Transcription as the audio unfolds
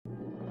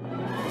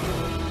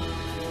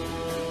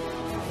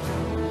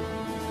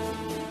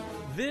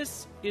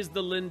This is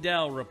the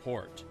Lindell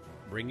Report,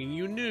 bringing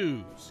you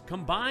news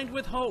combined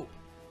with hope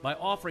by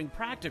offering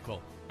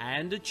practical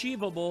and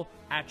achievable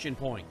action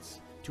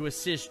points to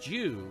assist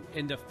you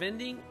in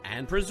defending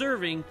and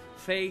preserving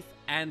faith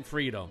and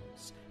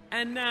freedoms.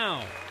 And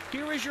now,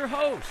 here is your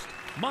host,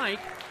 Mike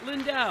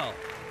Lindell.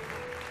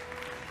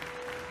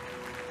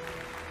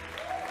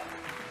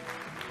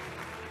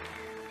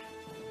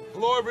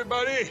 Hello,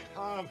 everybody.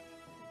 I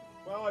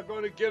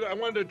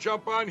wanted to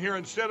jump on here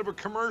instead of a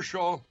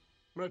commercial.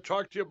 I'm going to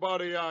talk to you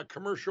about a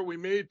commercial we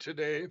made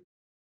today,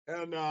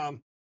 and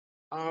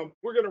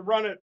we're going to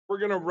run it. We're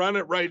going to run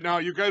it right now.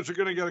 You guys are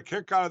going to get a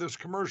kick out of this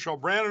commercial.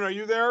 Brandon, are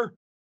you there?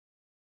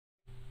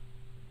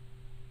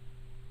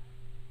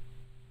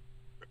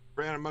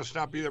 Brandon must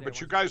not be there, but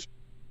you guys,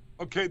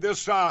 okay,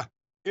 this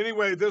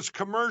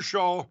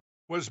commercial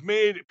was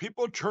made.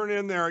 People turn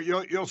in there.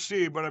 You'll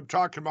see what I'm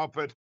talking about,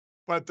 but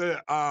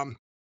the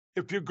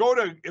if you go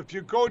to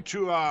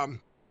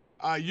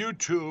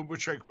YouTube,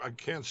 which I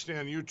can't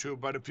stand YouTube,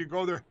 but if you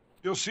go there,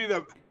 you'll see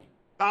that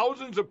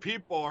thousands of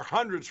people, or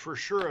hundreds for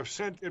sure, have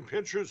sent in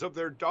pictures of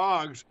their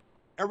dogs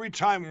every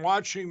time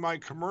watching my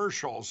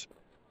commercials.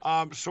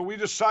 So we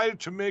decided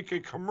to make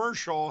a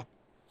commercial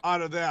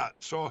out of that.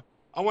 So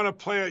I want to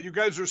play it. You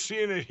guys are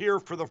seeing it here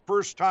for the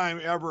first time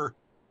ever.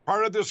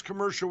 Part of this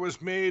commercial was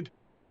made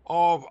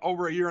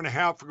over a year and a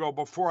half ago,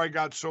 before I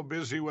got so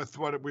busy with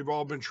what we've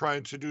all been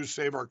trying to do,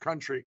 save our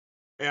country.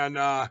 And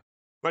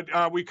but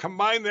we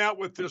combine that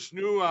with this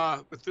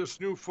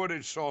new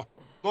footage. So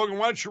Logan,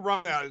 why don't you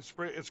run that?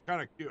 It's kind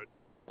of cute.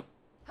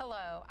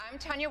 Hello, I'm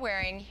Tanya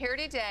Waring, here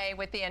today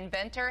with the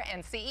inventor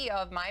and CEO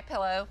of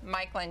MyPillow,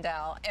 Mike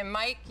Lindell. And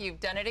Mike, you've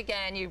done it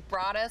again. You've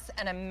brought us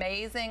an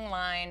amazing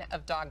line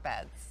of dog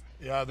beds.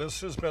 Yeah,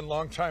 this has been a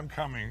long time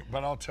coming,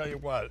 but I'll tell you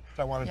what,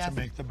 I wanted to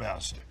make the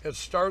best. It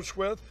starts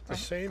with the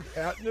same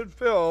patented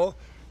fill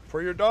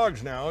for your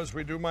dogs now as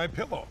we do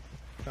MyPillow.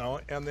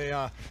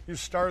 And you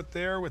start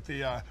there with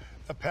the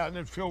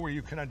patented fill where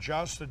you can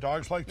adjust. The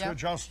dogs like to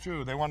adjust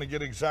too. They want to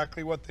get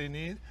exactly what they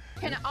need.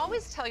 You can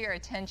always tell your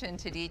attention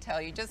to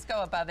detail. You just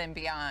go above and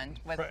beyond.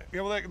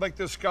 Like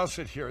this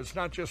gusset here, it's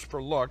not just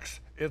for looks.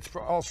 It's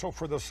also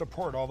for the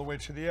support all the way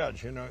to the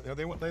edge.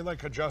 They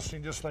like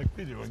adjusting just like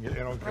we do,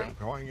 and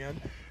going in.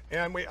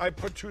 And I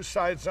put two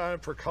sides on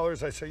it for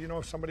colors. I say,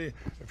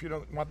 if you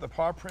don't want the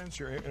paw prints,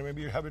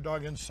 maybe you have a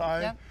dog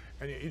inside,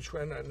 and each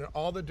one, and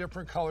all the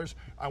different colors.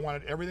 I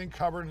wanted everything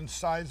covered in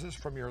sizes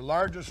from your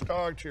largest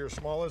dog to your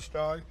smallest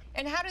dog.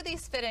 And how do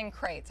these fit in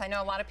crates? I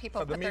know a lot of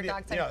people put their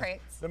dogs in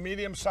crates. The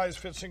medium size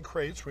fits in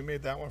crates. We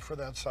made that one for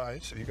that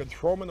size. So you can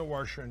throw them in the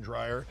washer and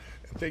dryer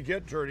if they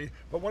get dirty.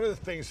 But one of the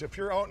things, if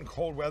you're out in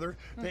cold weather,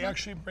 they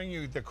actually bring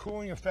you the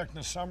cooling effect in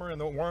the summer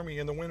and the warming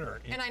in the winter.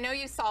 And I know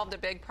you solved a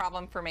big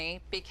problem for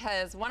me,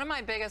 because one of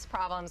my biggest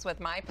problems with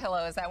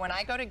MyPillow is that when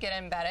I go to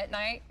get in bed at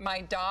night,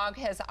 my dog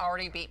has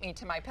already beat me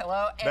to my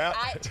pillow, and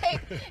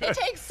it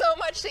takes so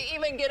much to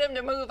even get him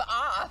to move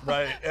off.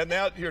 Right, and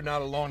that you're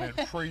not alone in.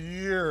 For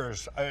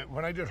years,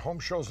 when I did home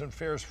shows and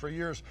fairs for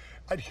years,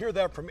 I'd hear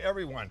that from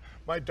everyone.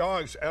 My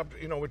dogs,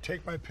 would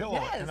take my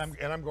pillow, and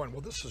I'm going,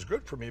 well, this is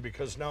good for me,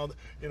 because now,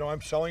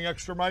 I'm selling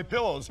extra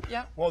MyPillows.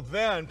 Well,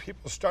 then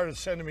people started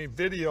sending me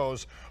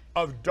videos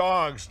of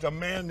dogs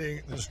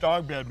demanding this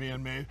dog bed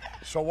being made.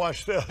 So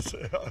watch this.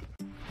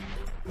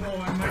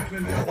 Hello, I'm Mike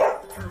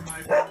Lindell.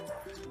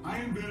 I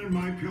invented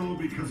MyPillow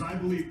because I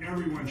believe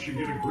everyone should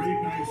get a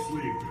great night's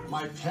sleep.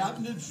 My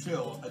patented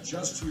fill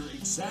adjusts to your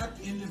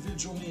exact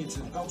individual needs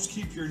and helps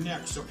keep your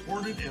neck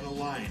supported and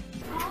aligned.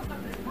 All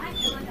from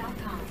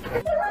MyPillow.com.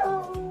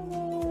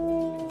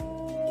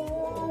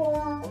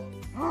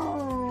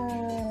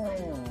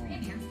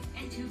 Premium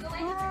and 2 go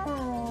extra.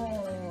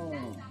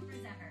 Best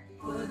offers ever.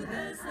 For the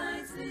best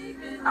night's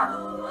sleep in the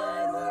whole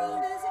wide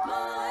world, visit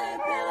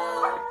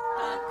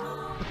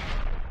MyPillow.com.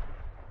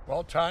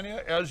 Well,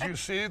 Tanya, as you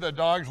see, the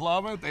dogs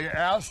love it. They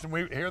asked,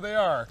 and here they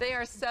are. They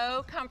are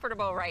so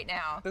comfortable right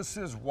now. This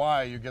is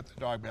why you get the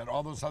dog bed.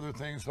 All those other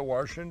things, the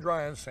washer and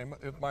dryer, same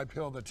with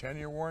MyPillow, the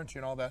 10-year warranty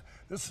and all that.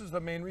 This is the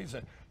main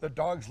reason. The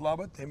dogs love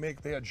it.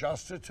 They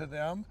adjust it to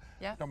them.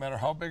 No matter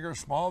how big or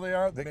small they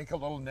are, they make a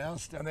little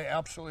nest, and they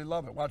absolutely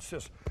love it. Watch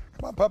this.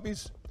 Come on,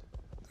 puppies.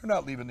 They're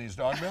not leaving these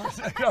dog beds.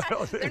 They're not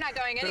going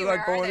anywhere. They're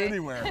not going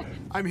anywhere.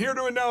 I'm here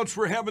to announce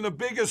we're having the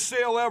biggest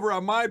sale ever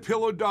on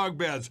MyPillow dog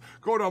beds.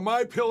 Go to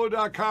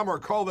MyPillow.com or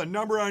call the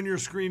number on your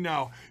screen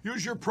now.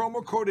 Use your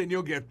promo code and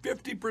you'll get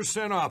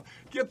 50% off.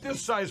 Get this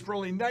size for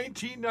only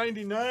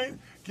 $19.99.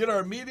 Get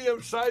our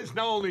medium size,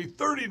 now only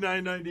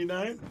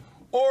 $39.99.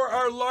 Or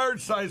our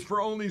large size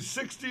for only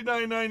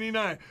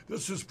 $69.99.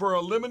 This is for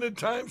a limited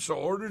time, so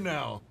order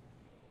now.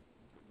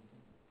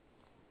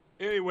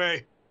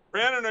 Anyway.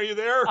 Brandon, are you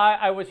there?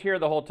 I was here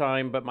the whole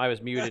time, but I was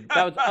muted.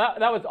 That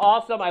was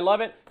awesome. I love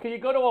it. Can you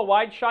go to a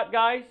wide shot,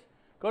 guys?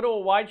 Go to a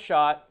wide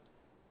shot,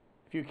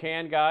 if you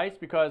can, guys,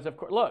 because of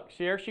course, look,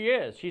 there she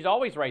is. She's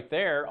always right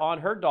there on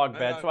her dog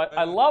bed. So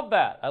I love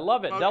that. I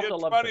love it. Well, Delta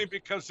it's loves funny it.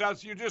 because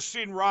you just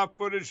seen raw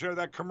footage there.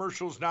 That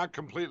commercial's not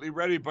completely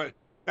ready, but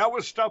that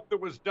was stuff that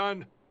was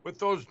done with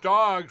those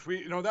dogs.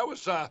 That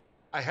was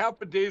a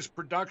half a day's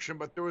production,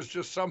 but there was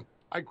just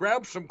I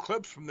grabbed some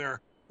clips from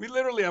there. We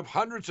literally have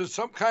hundreds of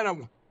some kind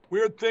of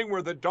weird thing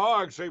where the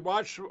dogs, they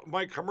watch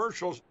my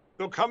commercials,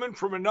 they'll come in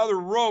from another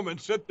room and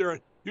sit there.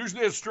 And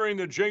usually it's during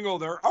the jingle,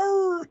 they're,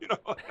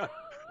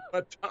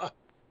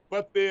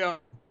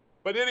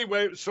 but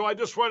anyway, so I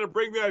just want to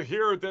bring that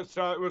here. That's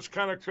it was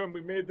kind of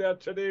we made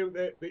that today,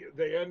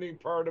 the ending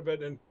part of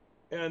it, and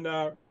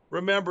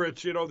remember,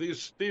 it's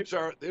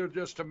they're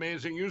just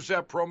amazing. Use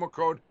that promo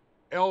code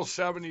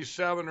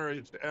L77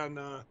 and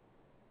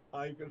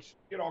you can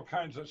get all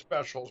kinds of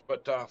specials.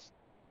 But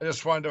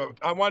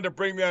I wanted to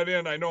bring that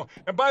in. I know,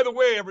 and by the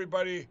way,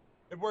 everybody,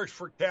 it works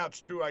for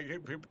cats too. I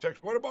get people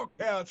text, what about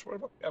cats?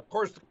 Of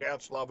course, the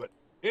cats love it.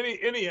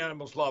 Any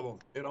animals love them.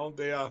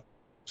 They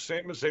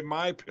same as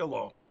my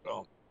pillow.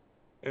 So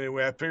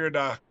anyway, I figured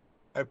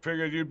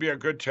you'd be a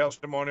good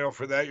testimonial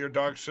for that. Your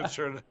dog sits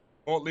there and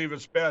won't leave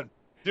its bed.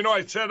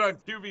 I said on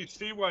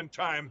QVC one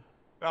time,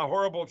 a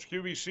horrible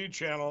QVC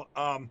channel,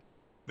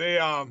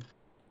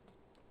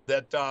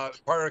 that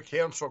part of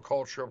cancel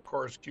culture, of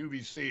course,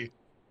 QVC,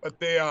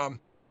 but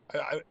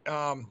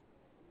I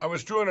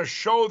was doing a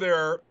show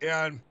there,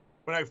 and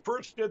when I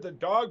first did the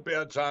dog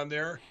beds on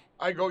there,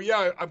 I go,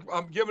 yeah,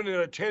 I'm giving it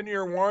a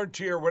 10-year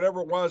warranty or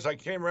whatever it was. I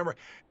can't remember.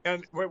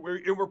 And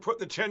we're putting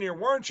the 10-year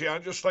warranty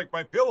on, just like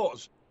my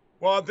pillows.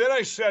 Well, then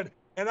I said,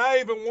 and I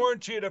even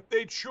warranty it if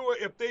they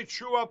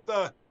chew up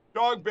the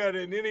dog bed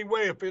in any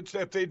way, if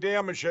they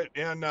damage it.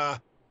 And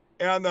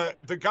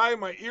the guy in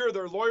my ear,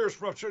 their lawyers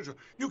from upstairs,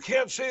 you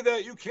can't say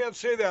that. You can't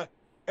say that.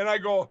 And I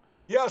go,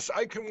 yes,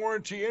 I can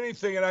warranty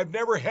anything, and I've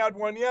never had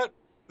one yet.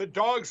 The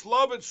dogs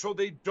love it, so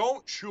they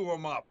don't chew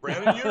them up.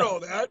 Brandon, you know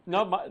that.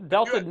 No,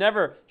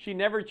 Delta she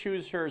never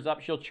chews hers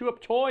up. She'll chew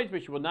up toys,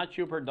 but she will not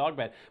chew up her dog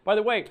bed. By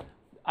the way,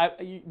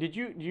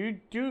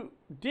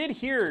 did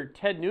hear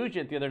Ted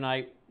Nugent the other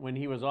night when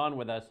he was on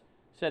with us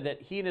said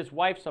that he and his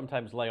wife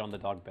sometimes lay on the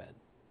dog bed.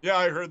 Yeah,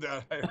 I heard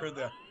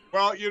that.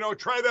 Well,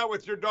 try that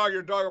with your dog.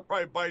 Your dog will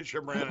probably bite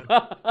you, Brandon.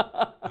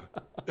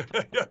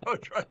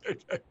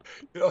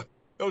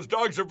 Those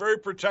dogs are very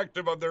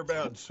protective of their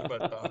beds.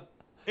 But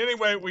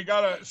anyway,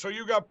 so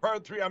you got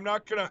part 3.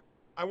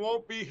 I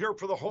won't be here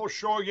for the whole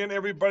show again,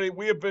 everybody.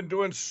 We have been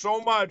doing so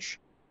much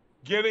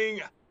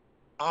getting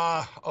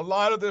a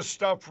lot of this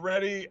stuff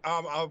ready.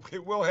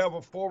 We'll have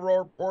a full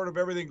report of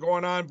everything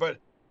going on. But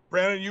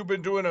Brandon, you've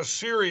been doing a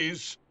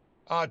series.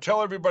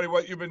 Tell everybody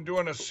what you've been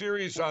doing, a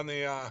series on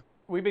the...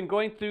 We've been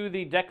going through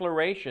the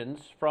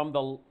declarations from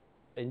the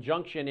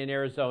injunction in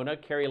Arizona,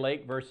 Kerry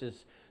Lake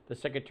versus the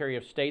Secretary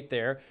of State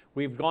there.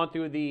 We've gone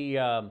through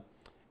the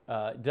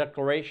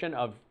declaration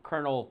of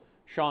Colonel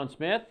Sean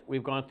Smith.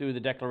 We've gone through the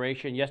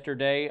declaration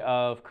yesterday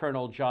of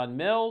Colonel John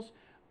Mills,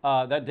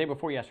 that day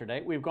before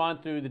yesterday. We've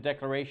gone through the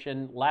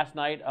declaration last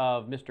night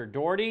of Mr.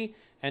 Doherty,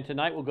 and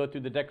tonight we'll go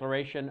through the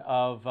declaration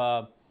of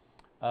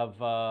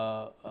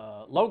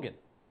Logan,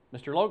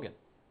 Mr. Logan.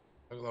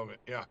 I love it.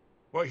 Yeah.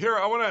 Well, here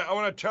I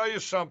want to tell you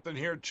something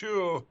here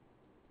too.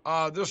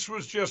 This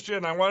was just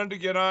in. I wanted to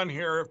get on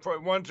here for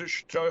one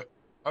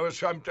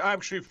I'm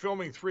actually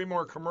filming 3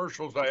 more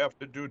commercials I have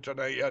to do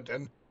tonight yet,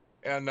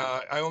 and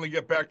I only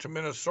get back to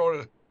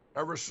Minnesota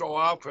ever so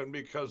often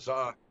because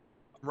I'm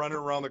running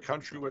around the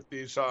country with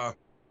these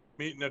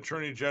meeting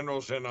attorney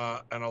generals and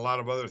a lot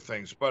of other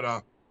things.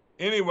 But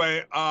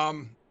anyway,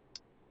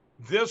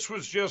 this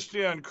was just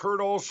in.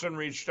 Kurt Olson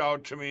reached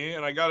out to me,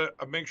 and I got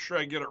to make sure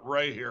I get it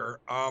right here.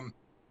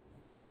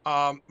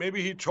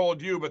 Maybe he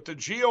told you, but the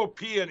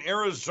GOP in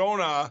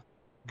Arizona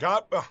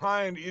got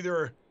behind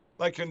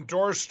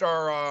endorsed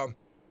our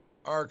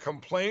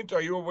complaint.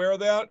 Are you aware of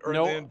that? Or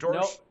no, they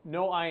endorsed?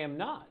 No, I am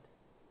not.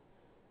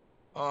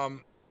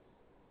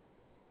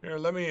 Here,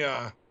 let me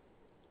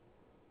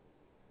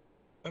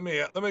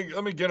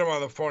get him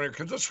on the phone here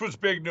because this was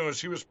big news.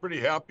 He was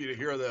pretty happy to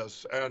hear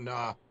this, and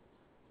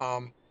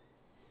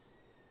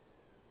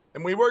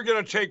we were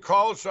going to take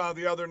calls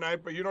the other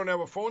night, but you don't have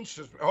a phone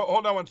system.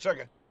 Hold on one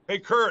second. Hey,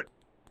 Kurt,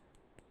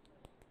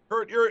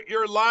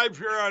 you're live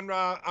here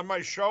on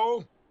my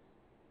show.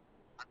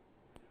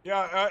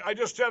 Yeah, I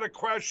just had a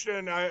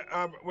question.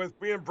 With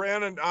me and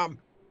Brandon.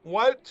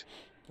 What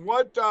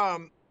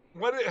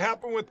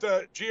happened with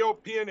the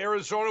GOP in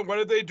Arizona? What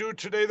did they do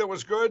today that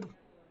was good?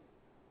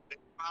 They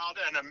filed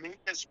an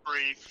amicus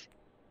brief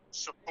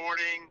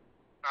supporting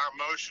our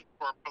motion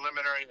for a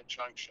preliminary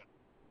injunction.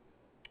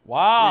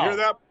 Wow. You hear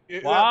that?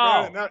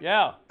 Wow. That,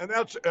 yeah.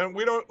 And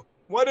we don't.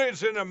 What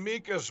is an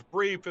amicus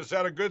brief? Is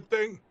that a good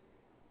thing?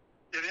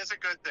 It is a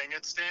good thing.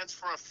 It stands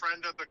for a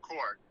friend of the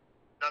court.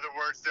 In other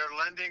words, they're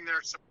lending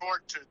their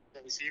support to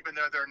this, even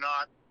though they're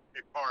not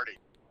a party.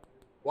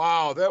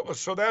 Wow,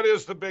 that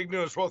is the big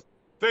news. Well,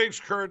 thanks,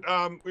 Kurt.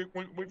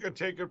 We can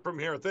take it from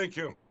here. Thank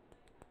you.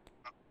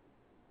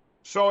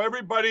 So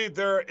everybody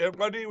there,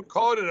 what do you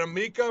call it? An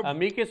amica?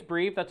 Amicus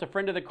brief. That's a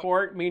friend of the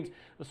court. Means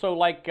so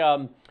like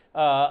a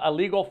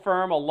legal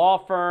firm, a law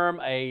firm,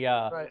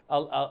 Right.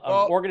 an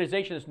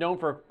organization that's known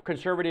for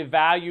conservative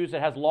values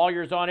that has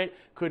lawyers on it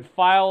could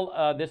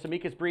file this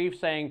amicus brief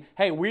saying,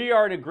 "Hey, we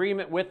are in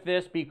agreement with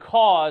this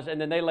because," and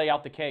then they lay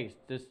out the case.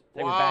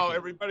 Wow,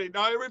 everybody.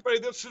 Now, everybody,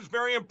 this is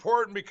very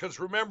important because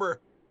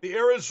remember, the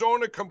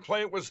Arizona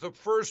complaint was the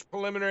first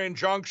preliminary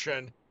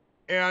injunction.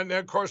 And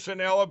of course, in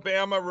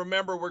Alabama,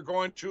 remember, we're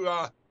going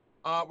to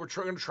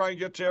try and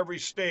get to every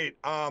state.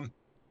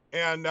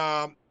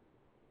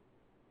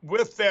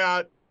 With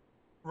that,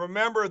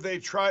 remember they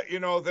try,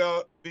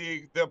 the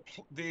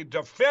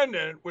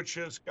defendant, which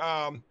is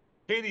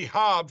Katie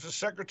Hobbs, the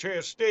Secretary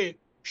of State,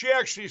 she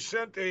actually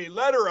sent a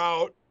letter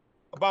out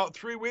about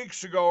 3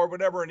 weeks ago or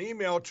whatever, an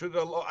email to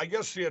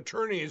the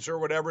attorneys or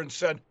whatever, and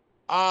said,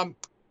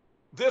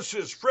 this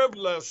is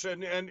frivolous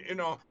and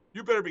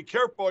you better be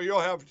careful,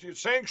 you'll have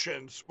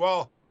sanctions.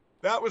 Well,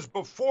 that was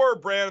before,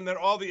 Brandon, that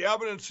all the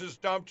evidence is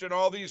dumped and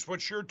all these,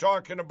 what you're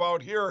talking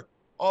about here,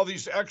 all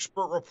these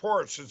expert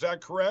reports. Is that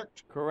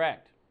correct?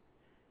 Correct.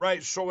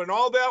 Right. So when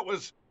all that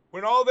was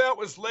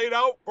laid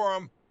out for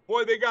them,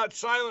 boy, they got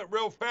silent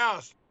real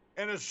fast.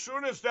 And as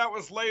soon as that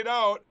was laid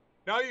out,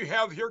 now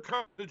here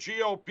comes the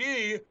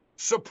GOP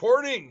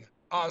supporting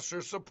us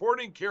or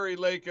supporting Kari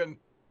Lake and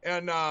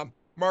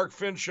Mark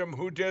Fincham,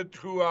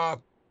 who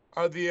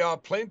are the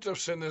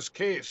plaintiffs in this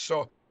case.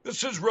 So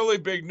this is really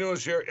big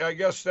news here. I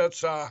guess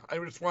that's, I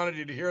just wanted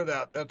you to hear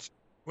that. That's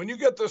when you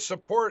get the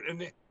support,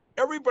 and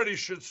everybody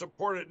should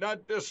support it,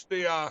 not just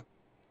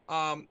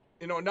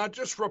not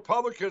just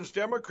Republicans,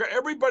 Democrats,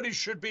 everybody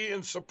should be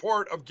in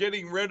support of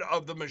getting rid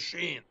of the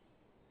machine,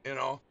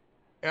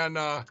 And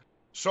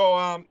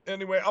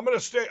anyway, I'm going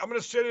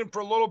to sit in for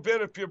a little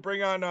bit if you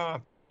bring on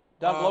Doug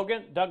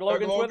Logan. Doug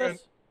Logan's with us.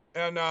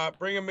 And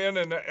bring him in,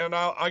 and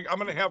I'm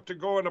going to have to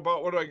go in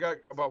about, what do I got,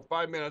 about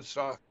 5 minutes.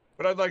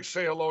 But I'd like to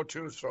say hello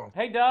too. So.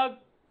 Hey, Doug.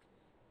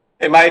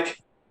 Hey, Mike.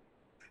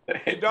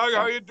 Hey, Doug,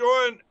 how you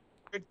doing?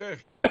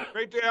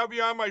 Great to have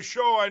you on my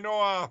show. I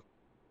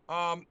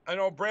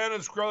know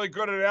Brandon's really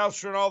good at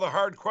answering all the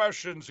hard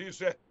questions.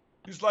 He's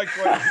like,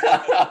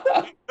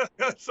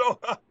 so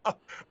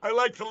I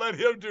like to let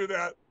him do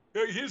that.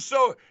 He's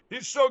so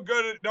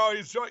good at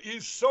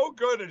he's so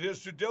good at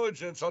his due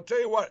diligence. I'll tell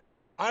you what,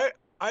 I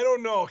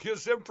don't know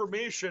his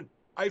information.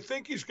 I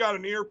think he's got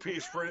an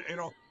earpiece for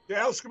you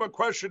ask him a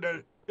question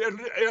and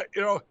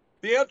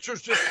the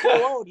answers just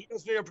flow out. He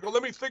doesn't have to go,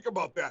 let me think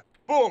about that.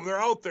 Boom,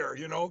 they're out there.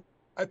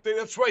 I think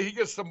that's why he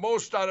gets the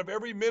most out of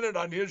every minute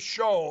on his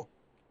show,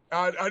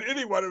 on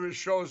any one of his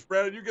shows.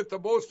 Brandon, you get the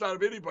most out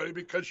of anybody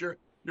because you're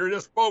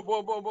just boom,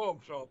 boom, boom, boom.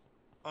 So,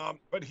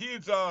 but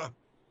he's I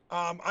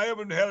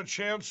haven't had a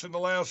chance in the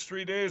last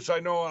 3 days. I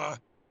know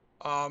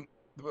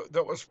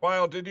that was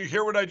filed. Did you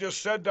hear what I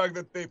just said, Doug?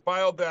 That they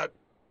filed that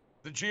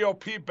the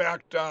GOP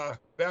backed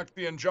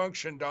the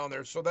injunction down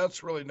there. So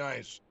that's really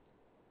nice.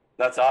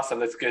 That's awesome.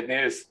 That's good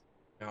news.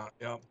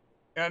 Yeah.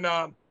 And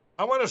I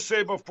want to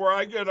say before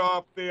I get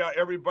off,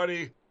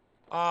 everybody,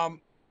 I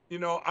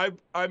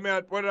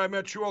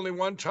met you only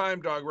one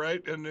time, Doug,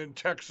 right? And in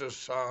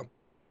Texas,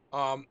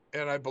 and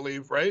I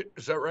believe, right?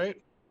 Is that right?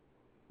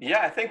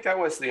 Yeah, I think that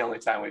was the only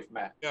time we've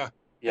met. Yeah.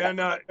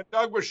 And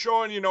Doug was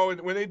showing,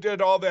 when they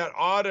did all that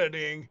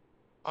auditing,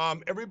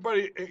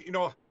 everybody,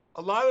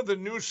 a lot of the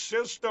new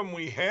system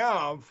we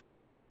have,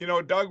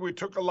 Doug, we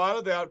took a lot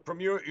of that from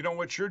you,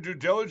 what your due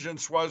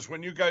diligence was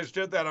when you guys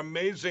did that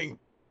amazing,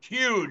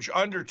 huge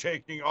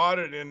undertaking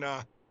audit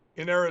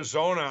in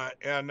Arizona.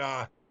 And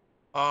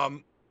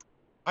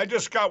I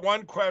just got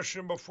one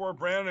question before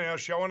Brandon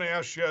asks you. I want to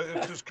ask you,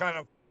 it's just kind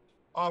of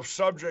off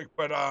subject,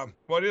 but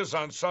what is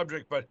on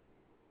subject, but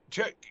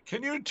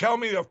can you tell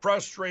me the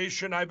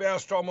frustration? I've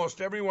asked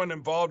almost everyone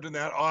involved in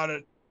that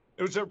audit.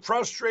 Was it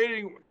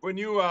frustrating when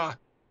you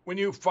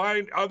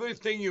find other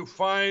thing you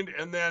find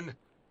and then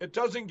it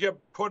doesn't get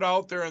put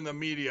out there in the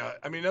media?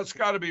 I mean, that's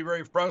got to be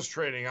very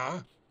frustrating,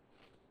 huh?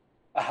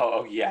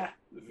 Oh yeah,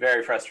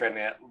 very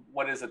frustrating.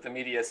 What is it the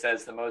media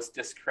says, the most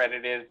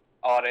discredited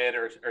audit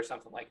or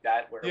something like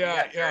that, where we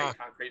had very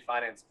concrete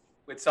findings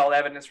with solid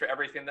evidence for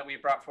everything that we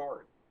brought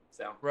forward.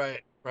 So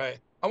right. I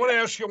want to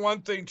ask you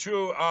one thing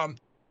too.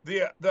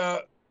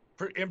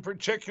 In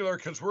particular,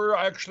 because we're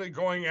actually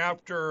going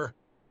after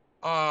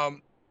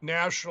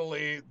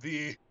nationally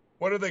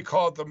what do they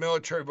call it? The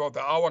military vote,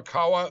 the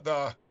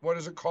Awakawa, what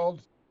is it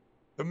called?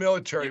 The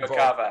military vote.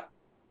 Uwakawa.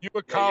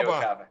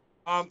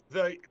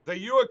 The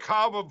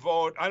Uwakawa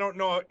vote. I don't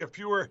know if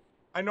you were.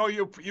 I know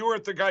you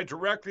weren't the guy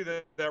directly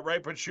that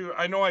right, but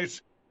I know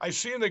I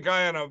seen the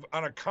guy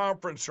on a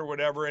conference or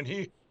whatever, and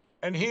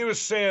he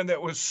was saying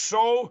that was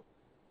so.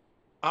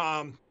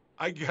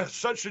 I guess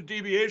such a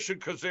deviation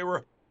because they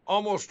were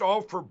almost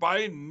all for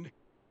Biden,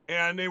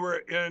 and they were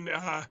in.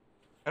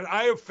 And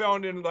I have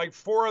found in like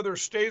 4 other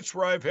states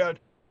where I've had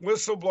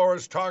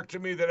whistleblowers talk to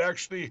me that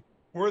actually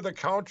were the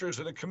counters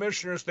and the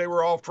commissioners. They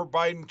were all for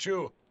Biden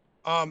too.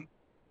 I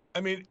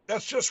mean,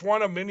 that's just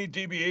one of many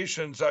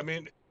deviations. I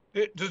mean,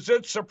 does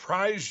it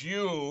surprise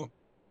you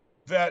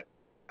that,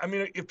 I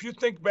mean, if you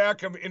think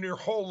back in your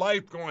whole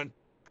life going,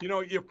 you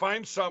know, you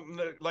find something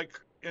that like,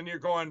 and you're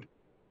going,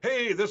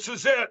 hey, this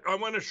is it. I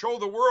want to show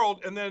the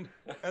world. And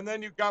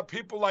then you've got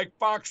people like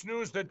Fox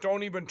News that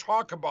don't even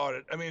talk about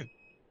it. I mean,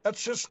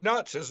 that's just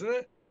nuts, isn't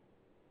it?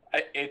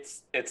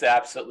 It's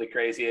absolutely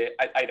crazy.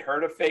 I'd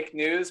heard of fake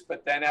news,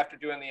 but then after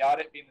doing the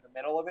audit, being in the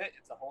middle of it,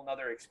 it's a whole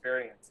nother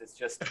experience. It's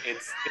just,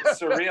 it's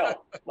surreal.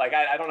 Like,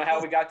 I don't know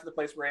how we got to the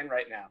place we're in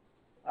right now.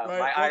 Right.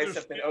 My eyes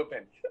have been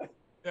opened.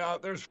 Yeah,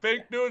 there's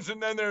fake news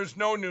and then there's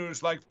no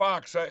news like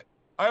Fox. I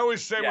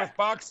always say with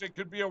Fox, it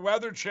could be a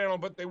weather channel,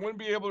 but they wouldn't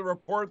be able to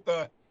report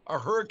a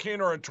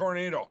hurricane or a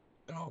tornado.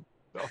 You know?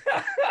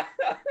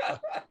 So.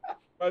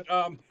 But,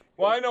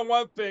 well, I know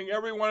one thing,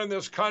 everyone in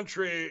this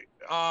country,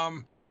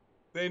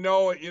 they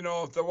know, you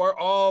know,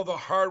 all the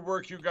hard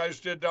work you guys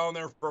did down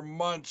there for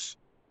months.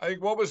 I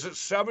think, what was it,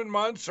 7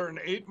 months or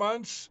 8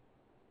 months?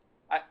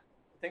 I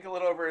think a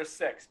little over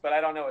 6, but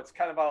I don't know. It's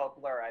kind of all a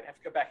blur. I'd have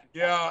to go back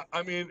and count. Yeah,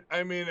 I mean,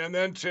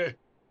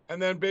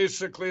 and then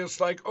basically it's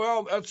like,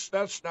 well,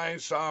 that's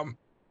nice.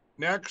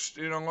 Next,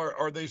 you know,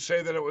 or they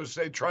say that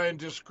they try and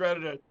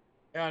discredit it.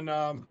 And,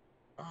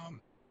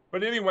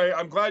 but anyway,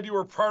 I'm glad you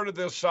were part of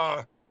this,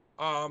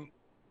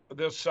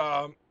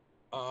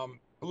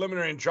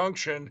 preliminary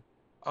injunction.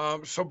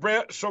 So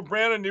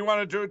Brandon, do you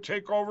want to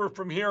take over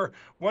from here?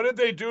 What did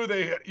they do?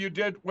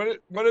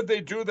 What did they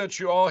do that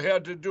you all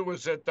had to do?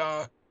 Was it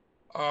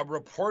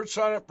reports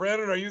on it?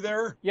 Brandon, are you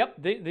there?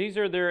 Yep. These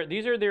are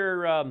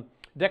their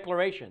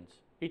declarations.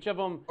 Each of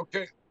them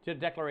did a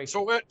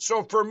declaration.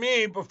 So for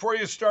me, before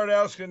you start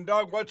asking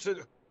Doug,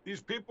 these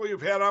people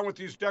you've had on with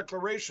these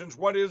declarations?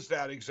 What is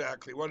that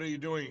exactly? What are you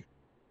doing?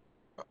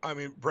 I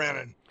mean,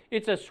 Brandon.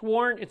 It's a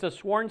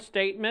sworn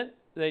statement.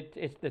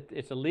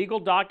 It's a legal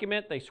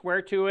document. They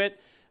swear to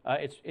it.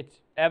 It's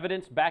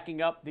evidence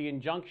backing up the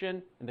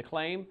injunction and the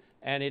claim,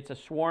 and it's a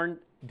sworn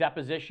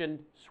deposition,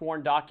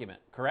 sworn document.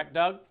 Correct,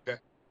 Doug? Okay.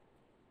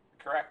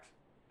 Correct.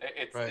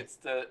 It's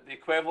the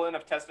equivalent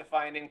of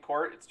testifying in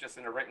court. It's just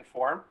in a written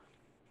form.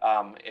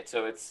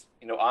 It's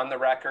you know, on the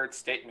record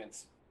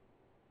statements.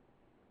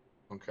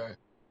 Okay.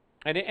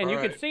 And you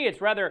can see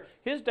it's rather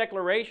his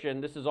declaration.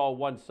 This is all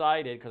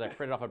one-sided because I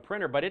printed off a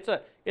printer, but it's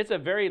a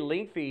very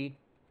lengthy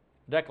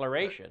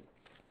declaration.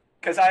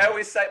 Because I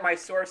always cite my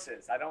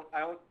sources. I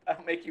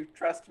don't make you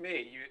trust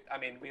me. I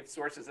mean, we have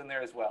sources in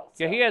there as well.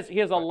 So. Yeah, he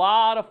has a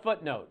lot of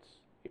footnotes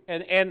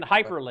and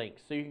hyperlinks,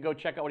 so you can go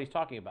check out what he's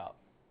talking about.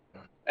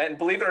 And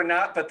believe it or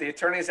not, but the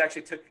attorneys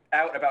actually took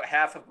out about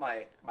half of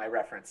my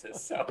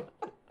references. So.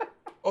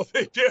 Oh,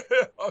 they did.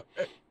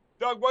 Okay.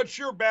 Doug, what's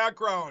your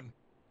background?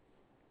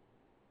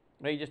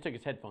 No, he just took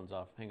his headphones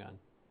off. Hang on.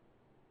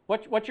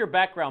 What's your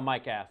background,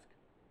 Mike asked?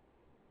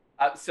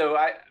 So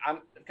I'm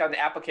got an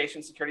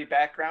application security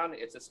background.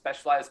 It's a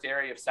specialized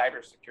area of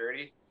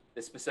cybersecurity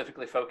that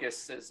specifically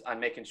focuses on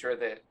making sure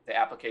that the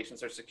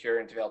applications are secure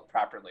and developed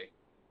properly.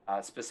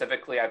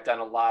 Specifically, I've done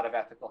a lot of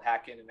ethical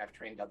hacking, and I've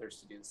trained others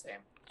to do the same.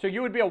 So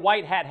you would be a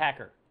white hat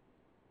hacker?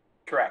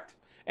 Correct.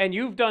 And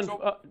you've done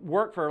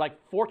work for like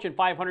Fortune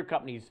 500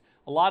 companies,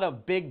 a lot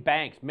of big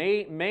banks,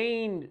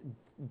 main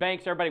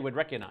banks everybody would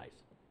recognize.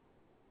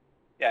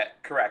 Yeah,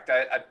 correct.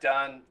 I've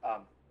done,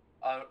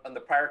 on the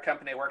prior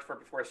company I worked for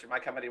before, so my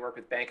company worked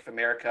with Bank of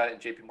America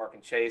and JP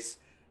Morgan Chase.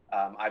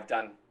 I've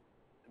done,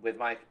 with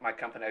my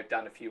company, I've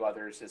done a few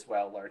others as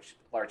well,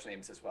 large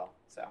names as well.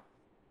 So.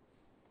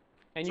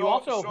 And you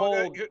also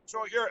hold.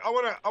 So here, I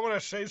want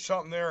to say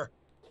something there.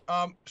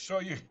 So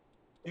you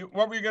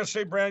what were you going to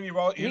say, Brandon?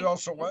 He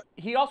also what?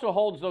 He also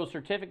holds those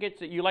certificates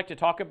that you like to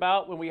talk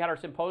about. When we had our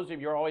symposium,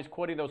 you're always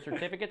quoting those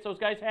certificates those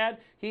guys had.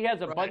 He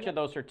has a bunch of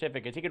those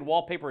certificates. He could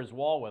wallpaper his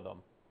wall with them.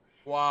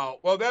 Wow.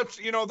 Well, this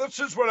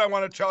is what I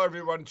want to tell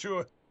everyone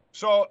too.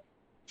 So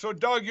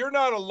Doug, you're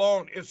not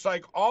alone. It's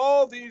like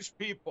all these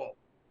people.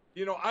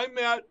 You know, I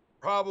met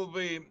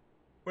probably.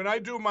 When I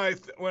do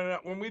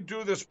when we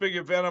do this big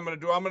event, I'm going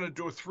to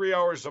do 3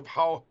 hours of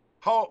how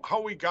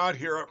we got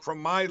here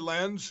from my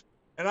lens,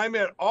 and I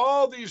met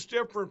all these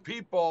different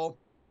people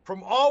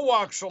from all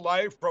walks of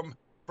life, from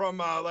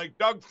like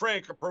Doug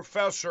Frank, a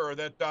professor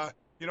that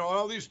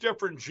all these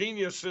different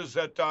geniuses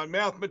that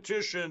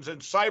mathematicians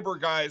and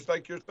cyber guys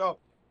like yourself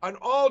on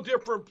all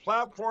different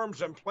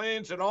platforms and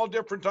planes and all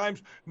different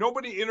times.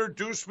 Nobody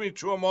introduced me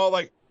to them all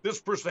like this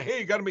person. Hey,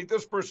 you got to meet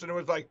this person. It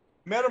was like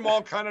met them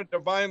all kind of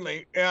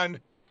divinely. And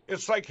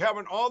it's like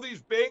having all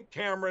these bank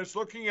cameras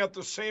looking at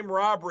the same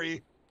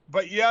robbery,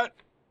 but yet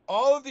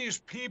all of these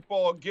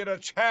people get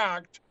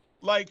attacked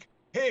like,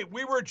 hey,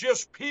 we were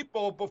just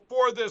people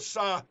before this,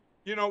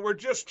 we're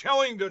just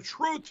telling the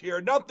truth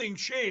here. Nothing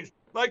changed.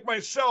 Like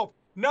myself,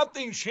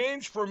 nothing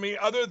changed for me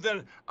other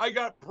than I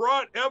got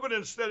brought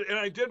evidence and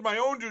I did my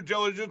own due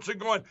diligence and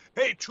going,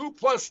 hey, 2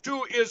 +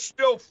 2 is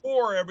still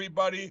 4,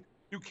 everybody.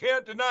 You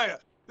can't deny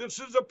it. This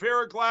is a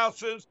pair of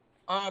glasses.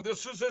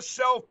 This is a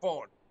cell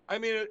phone. I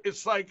mean,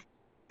 it's like,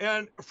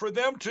 and for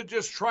them to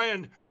just try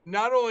and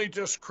not only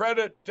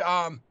discredit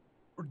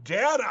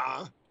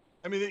data,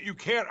 I mean, that you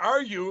can't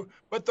argue,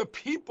 but the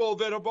people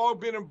that have all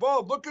been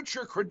involved. Look at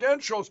your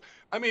credentials.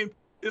 I mean,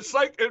 it's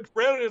like,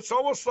 Brandon, it's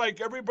almost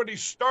like everybody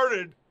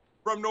started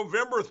from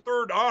November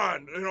 3rd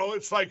on. You know,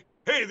 it's like,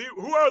 hey,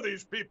 who are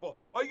these people?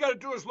 All you got to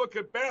do is look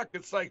at back.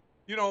 It's like,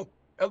 you know,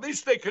 at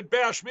least they could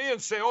bash me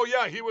and say, oh,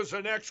 yeah, he was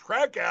an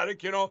ex-crack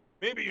addict, you know,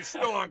 maybe he's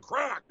still on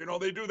crack. You know,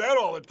 they do that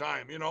all the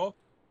time, you know.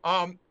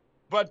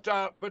 But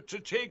to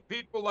take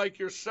people like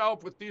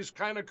yourself with these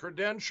kind of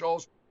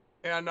credentials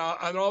and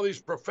all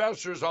these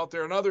professors out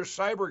there and other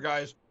cyber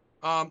guys,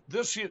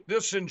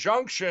 this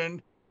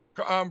injunction,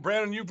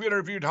 Brandon, you've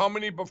interviewed how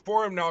many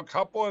before him now? A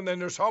couple, and then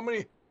there's how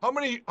many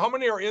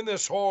are in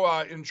this whole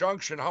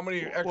injunction? How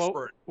many experts?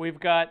 Well, we've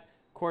got,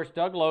 of course,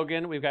 Doug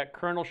Logan. We've got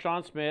Colonel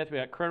Sean Smith. We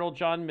got Colonel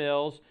John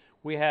Mills.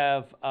 We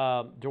have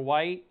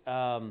Dwight.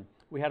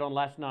 We had on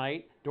last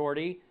night,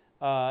 Doherty.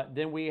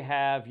 Then we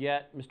have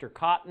yet Mr.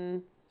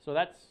 Cotton. So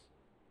that's,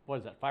 what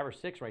is that, 5 or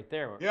 6 right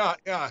there? Yeah,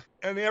 yeah.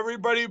 And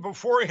everybody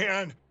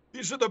beforehand,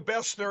 these are the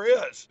best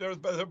there is. They're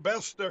the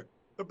best. They're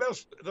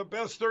the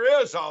best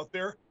there is out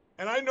there.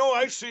 And I know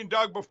I've seen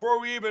Doug before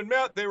we even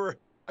met.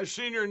 I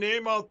seen your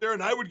name out there,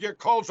 and I would get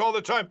calls all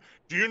the time.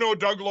 Do you know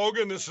Doug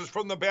Logan? This is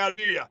from the bad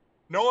media.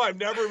 No, I've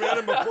never met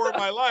him before in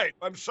my life.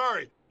 I'm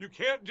sorry. You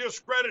can't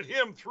discredit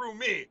him through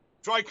me.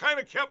 So I kind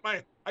of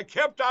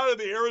kept out of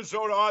the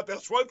Arizona.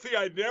 That's one thing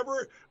I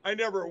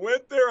never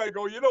went there. I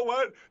go, you know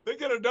what? They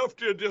get enough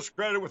to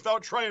discredit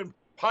without trying to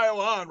pile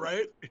on,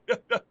 right? They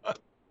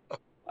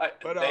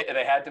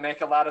had to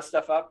make a lot of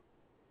stuff up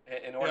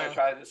in order to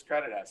try to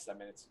discredit us. I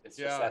mean, it's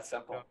just that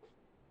simple. Yeah.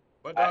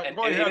 But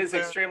it is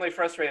extremely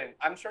frustrating.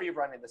 I'm sure you've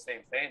run into the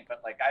same thing,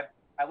 but like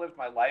I lived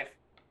my life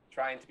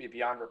trying to be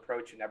beyond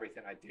reproach in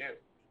everything I do.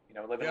 You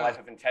know, living a life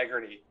of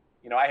integrity.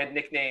 You know, I had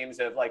nicknames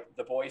of like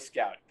the Boy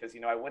Scout because,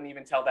 you know, I wouldn't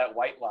even tell that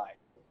white lie,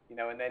 you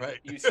know, and then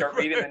you start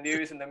reading the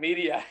news and the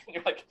media and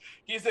you're like,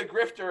 he's a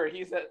grifter.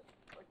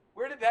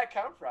 Where did that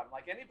come from?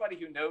 Like anybody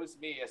who knows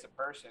me as a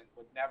person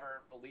would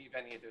never believe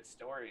any of those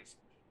stories.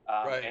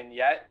 And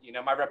yet, you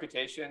know, my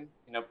reputation,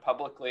 you know,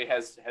 publicly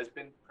has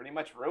been pretty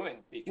much ruined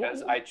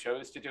because I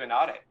chose to do an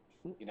audit,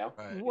 you know.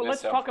 Well,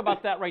 let's talk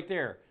about that right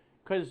there,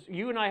 because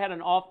you and I had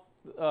an off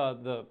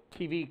the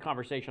TV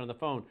conversation on the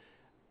phone.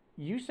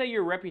 You say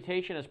your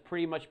reputation has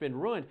pretty much been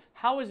ruined.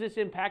 How has this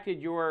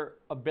impacted your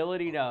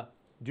ability to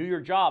do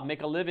your job,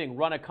 make a living,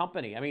 run a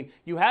company? I mean,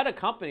 you had a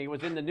company, it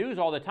was in the news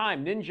all the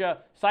time, Cyber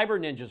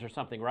Ninjas or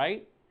something,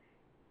 right?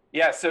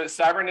 Yeah, so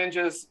Cyber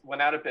Ninjas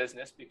went out of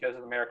business because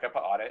of the Maricopa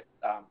audit,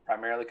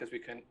 primarily because we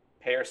couldn't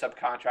pay our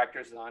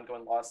subcontractors in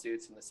ongoing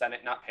lawsuits and the Senate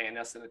not paying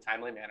us in a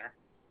timely manner.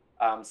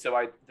 So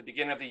at the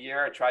beginning of the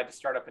year, I tried to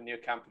start up a new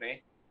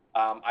company.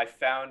 I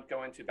found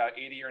going to about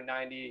 80 or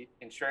 90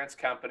 insurance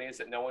companies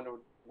that no one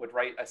would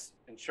write us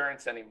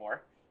insurance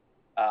anymore.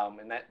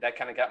 And that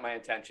kind of got my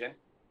attention.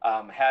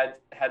 Had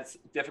a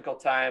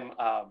difficult time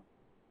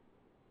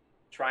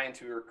trying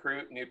to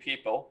recruit new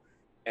people.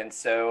 And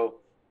so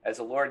as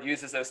the Lord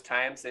uses those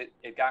times, it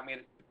got me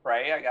to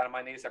pray. I got on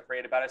my knees, I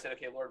prayed about it. I said,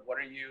 okay, Lord, what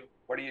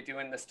are you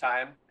doing this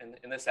time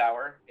in this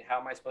hour? How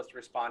am I supposed to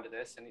respond to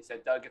this? And he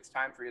said, Doug, it's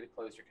time for you to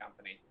close your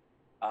company.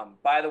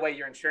 By the way,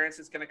 your insurance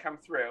is going to come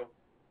through,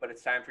 but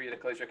it's time for you to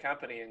close your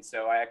company. And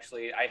so I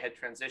had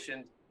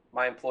transitioned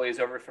my employees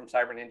over from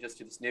Cyber Ninjas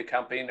to this new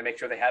company to make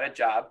sure they had a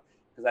job,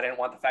 because I didn't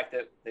want the fact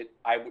that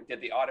I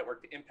did the audit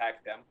work to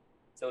impact them.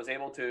 So I was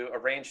able to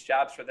arrange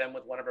jobs for them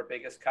with one of our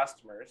biggest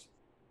customers,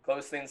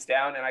 close things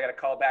down, and I got a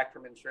call back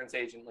from an insurance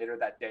agent later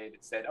that day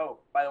that said, oh,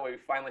 by the way, we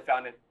finally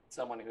found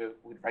someone who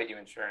would write you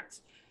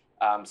insurance.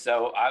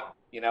 So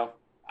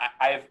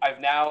I've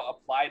now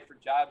applied for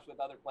jobs with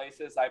other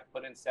places. I've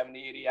put in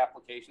 70, 80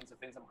 applications of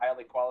things I'm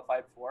highly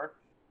qualified for,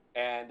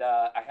 and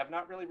I have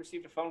not really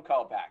received a phone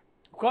call back.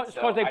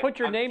 Because they put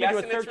your name into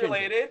a search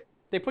engine.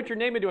 They put your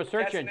name into a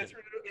search engine.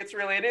 It's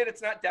related.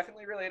 It's not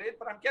definitely related,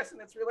 but I'm guessing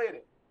it's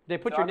related. They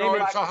put your name.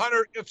 It's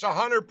 100%. It's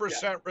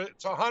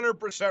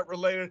 100%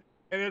 related,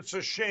 and it's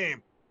a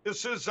shame.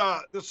 This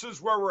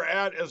is where we're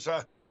at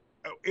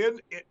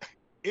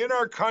in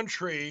our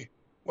country.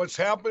 What's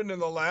happened in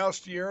the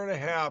last year and a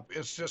half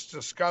is just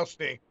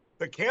disgusting.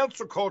 The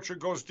cancel culture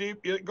goes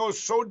deep. It goes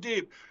so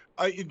deep.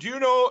 Do you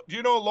know,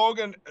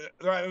 Logan?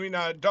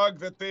 Doug,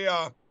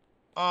 that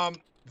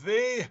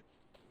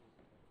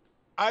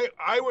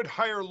I would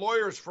hire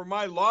lawyers for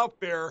my law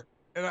firm,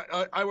 and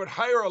I would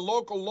hire a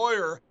local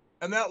lawyer,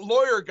 and that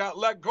lawyer got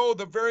let go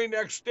the very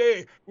next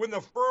day when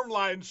the firm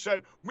line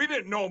said, we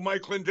didn't know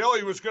Mike Lindell,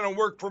 he was going to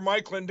work for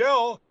Mike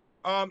Lindell,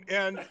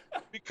 and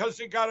because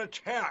they got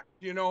attacked,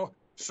 you know.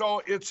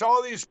 So it's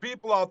all these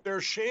people out there,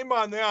 shame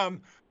on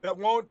them, that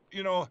won't,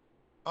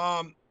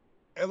 a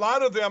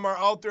lot of them are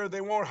out there,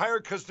 they won't hire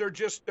because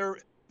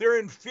they're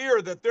in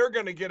fear that they're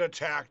going to get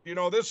attacked. You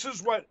know, this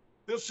is what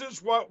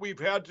we've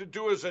had to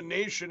do as a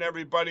nation,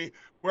 everybody,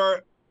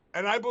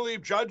 and I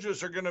believe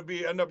judges are going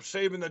to end up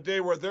saving the day,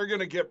 where they're going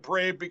to get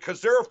brave because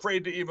they're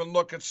afraid to even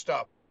look at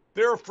stuff.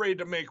 They're afraid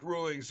to make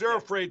rulings. They're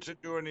afraid to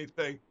do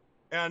anything.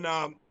 And,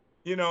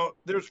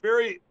 there's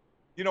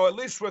at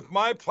least with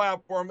my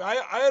platform, I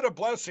had a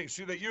blessing.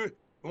 See,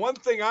 one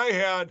thing I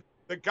had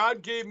that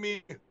God gave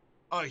me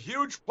a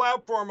huge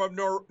platform of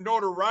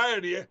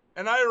notoriety,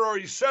 and I had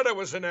already said I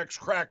was an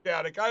ex-crack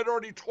addict. I had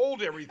already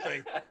told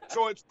everything.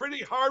 So it's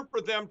pretty hard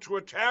for them to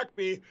attack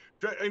me.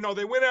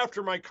 They went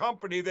after my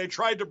company. They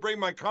tried to bring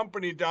my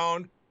company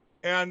down,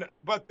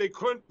 but they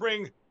couldn't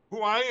bring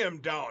who I am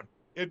down.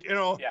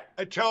 Yeah.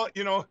 I tell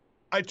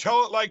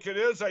it like it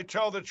is. I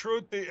tell the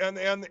truth, and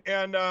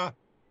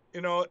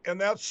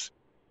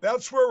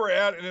that's where we're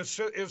at, and it's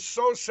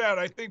so sad.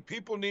 I think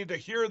people need to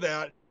hear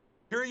that.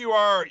 Here you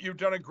are. You've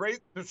done a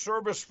great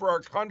service for our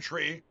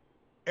country,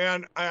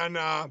 and then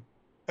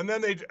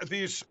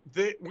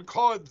we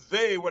call it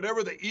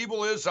whatever the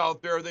evil is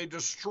out there. They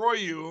destroy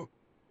you,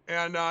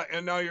 and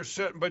now you're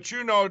sitting. But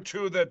too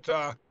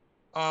that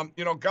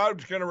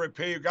God's going to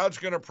repay you. God's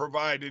going to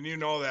provide, and you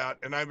know that.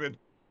 And I've been,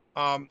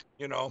 I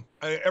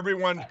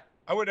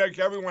would like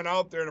everyone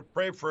out there to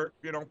pray for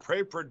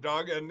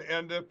Doug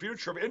and the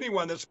future of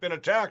anyone that's been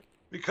attacked,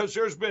 because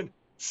there's been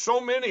so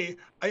many.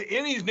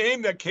 Any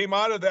name that came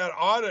out of that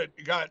audit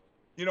if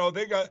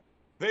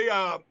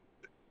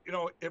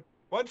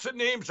once the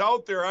name's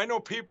out there, I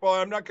know people,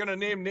 I'm not going to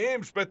name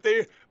names, but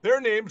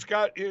their names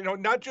got,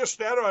 not just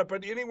that audit,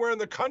 but anywhere in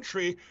the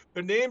country,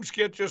 the names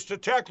get just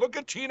attacked. Look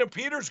at Tina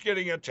Peters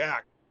getting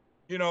attacked.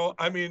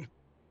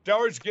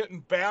 Dellard's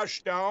getting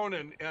bashed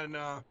down,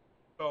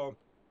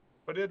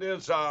 but it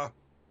is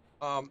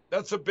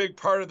that's a big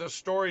part of the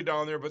story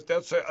down there. But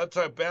that's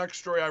a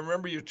backstory. I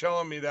remember you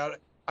telling me that.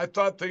 I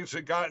thought things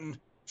had gotten,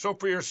 so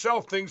for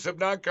yourself, things have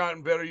not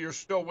gotten better. You're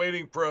still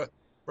waiting for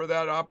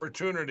that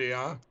opportunity,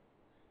 huh?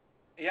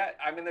 Yeah,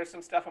 there's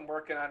some stuff I'm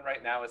working on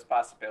right now as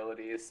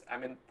possibilities.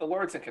 The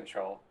Lord's in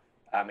control.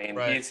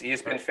 Right.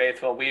 He's been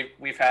faithful.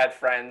 We've had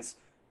friends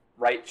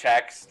write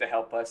checks to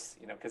help us,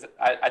 because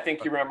I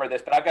think you remember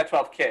this, but I've got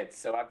 12 kids,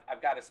 so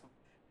I've got a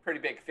pretty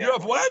big family. You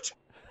have what?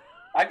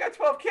 I've got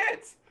 12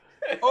 kids.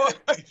 Oh,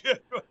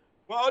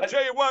 well, I'll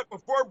tell you what,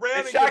 before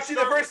Brandon... It shocked you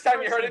the first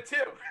time you heard it,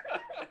 too.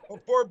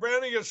 Before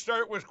Brandon gets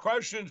started with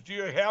questions, do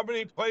you have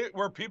any place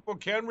where people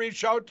can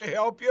reach out to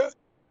help you?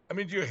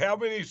 Do you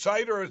have any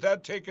site, or is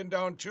that taken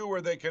down, too,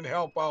 where they can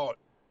help out?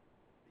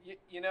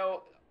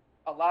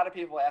 A lot of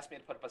people ask me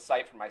to put up a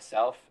site for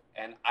myself,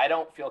 and I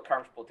don't feel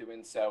comfortable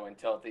doing so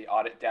until the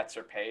audit debts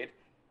are paid.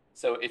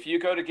 So if you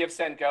go to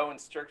GiveSendGo and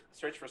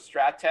search for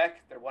StratTech,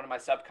 they're one of my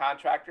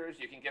subcontractors.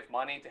 You can give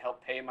money to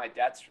help pay my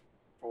debts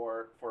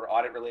for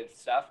audit-related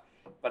stuff.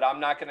 But I'm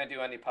not going to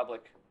do any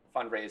public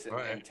fundraising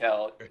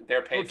until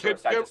they're paid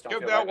first. I just don't give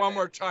feel that right one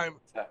more time.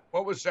 So.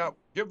 What was that?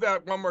 Give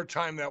that one more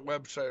time, that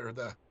website or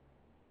the...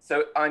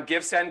 So on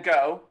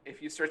GiveSendGo,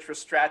 if you search for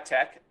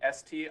StratTech,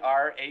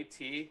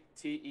 StratTech,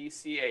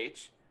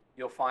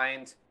 you'll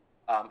find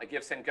a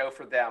GiveSendGo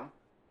for them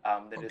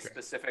that is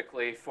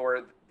specifically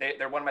for...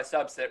 They're one of my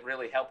subs that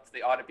really helped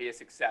the audit be a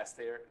success.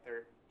 They're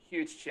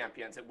huge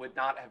champions. It would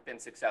not have been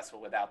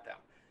successful without them.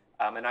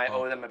 And I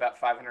owe them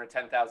about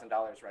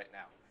 $510,000 right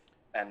now.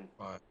 And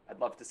I'd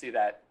love to see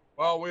that.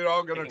 Well, we're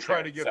all going to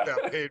try to get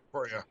that paid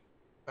for you.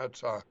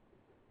 That's all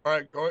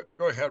right. Go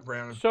ahead,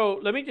 Brandon. So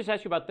let me just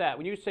ask you about that.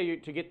 When you say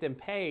to get them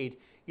paid,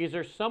 is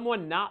there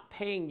someone not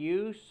paying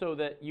you so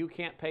that you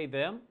can't pay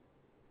them?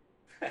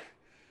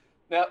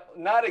 No,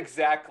 not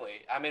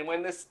exactly.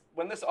 When this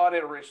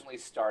audit originally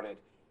started,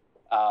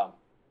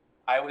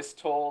 I was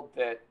told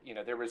that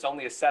there was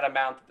only a set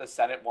amount that the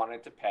Senate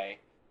wanted to pay.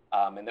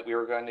 And that we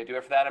were going to do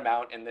it for that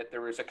amount, and that there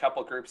was a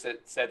couple groups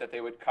that said that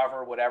they would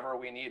cover whatever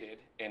we needed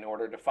in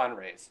order to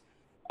fundraise.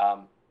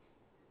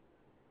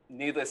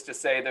 Needless to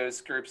say,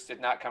 those groups did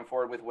not come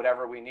forward with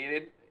whatever we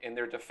needed. In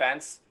their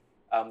defense,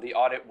 the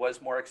audit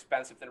was more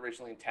expensive than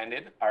originally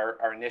intended.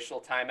 Our initial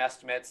time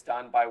estimates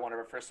done by one of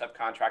our first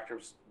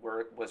subcontractors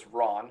was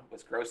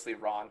grossly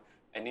wrong,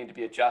 and needed to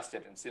be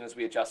adjusted. And as soon as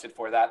we adjusted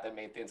for that, that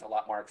made things a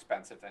lot more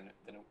expensive than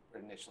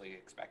initially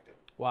expected.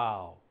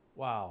 Wow.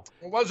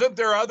 Wasn't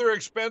there other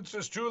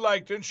expenses too?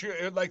 Like, didn't you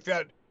like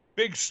that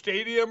big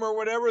stadium or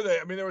whatever?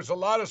 There was a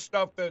lot of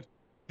stuff that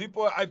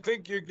people. I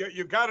think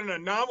you got an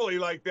anomaly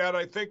like that.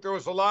 I think there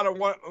was a lot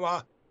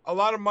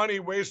of money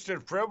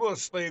wasted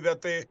frivolously.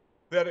 That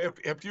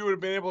if you would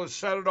have been able to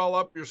set it all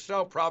up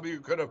yourself, probably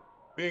you could have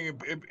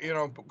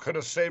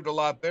saved a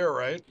lot there,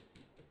 right?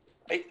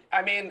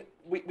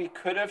 We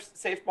could have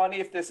saved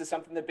money if this is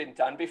something that had been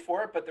done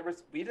before, but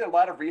we did a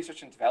lot of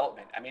research and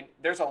development.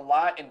 There's a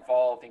lot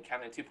involved in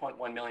counting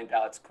 2.1 million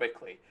ballots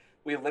quickly.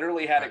 We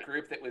literally had a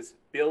group that was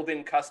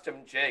building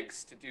custom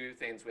jigs to do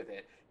things with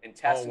it and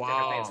testing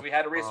different things. We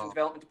had a research and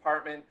development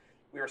department.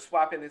 We were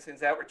swapping these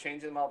things out. We're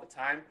changing them all the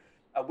time.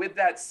 With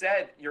that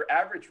said, your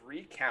average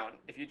recount,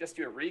 if you just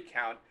do a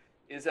recount,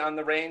 is on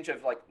the range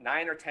of like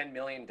 $9 or $10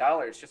 million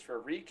just for a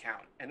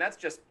recount. And that's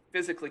just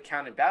physically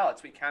counted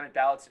ballots. We counted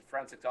ballots in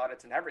forensics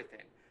audits and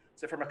everything.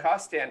 So from a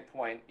cost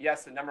standpoint,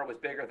 yes, the number was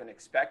bigger than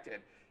expected,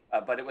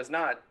 but it was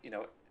not,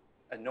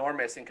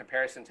 enormous in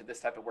comparison to this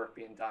type of work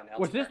being done elsewhere.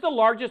 Was this the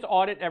largest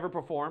audit ever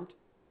performed?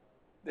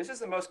 This is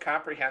the most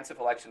comprehensive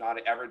election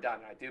audit ever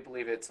done. I do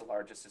believe it's the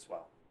largest as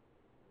well.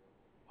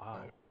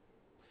 Wow.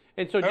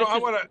 And so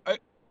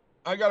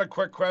I got a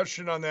quick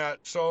question on that.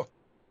 So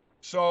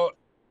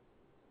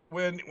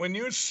when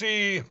you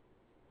see,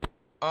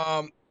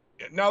 now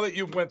that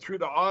you've went through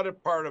the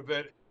audit part of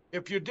it,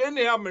 if you didn't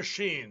have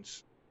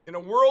machines, in a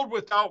world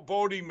without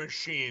voting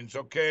machines,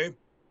 okay,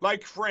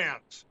 like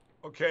France,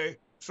 okay,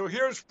 so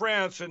here's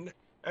France, and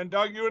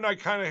Doug, you and I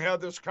kind of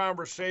had this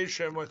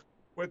conversation with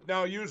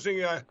now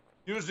using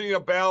a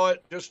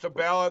ballot, just a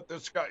ballot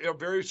that's got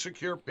very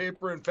secure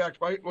paper. In fact,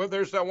 well,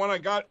 there's that one I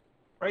got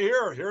right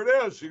here. Here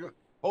it is. You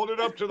hold it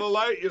up to the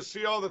light, you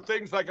see all the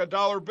things like a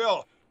dollar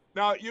bill.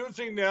 Now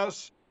using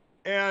this,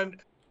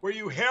 and where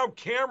you have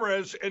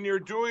cameras and you're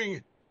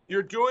doing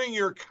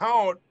your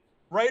count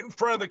right in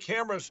front of the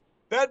cameras,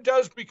 that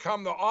does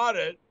become the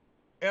audit,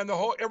 and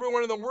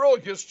everyone in the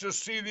world gets to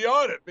see the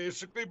audit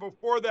basically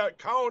before that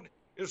count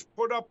is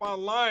put up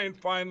online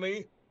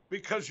finally,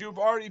 because you've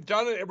already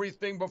done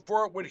everything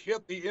before it would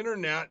hit the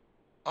internet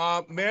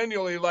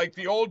manually like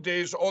the old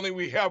days, only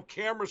we have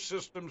camera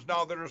systems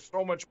now that are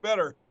so much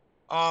better.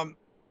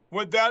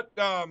 Would that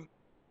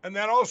and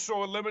that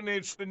also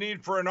eliminates the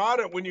need for an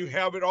audit when you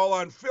have it all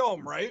on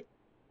film, right?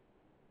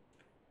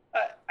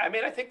 I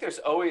mean, I think there's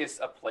always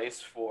a place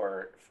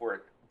for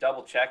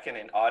double checking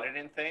and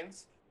auditing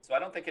things. So I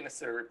don't think it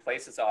necessarily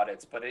replaces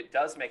audits, but it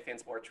does make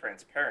things more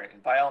transparent.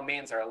 And by all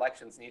means, our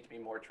elections need to be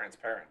more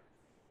transparent.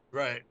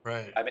 Right.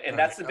 I mean, and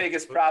that's the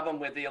biggest problem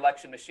with the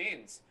election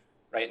machines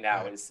right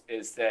now,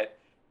 is that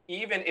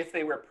even if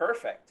they were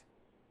perfect,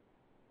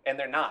 and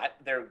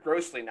they're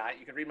grossly not.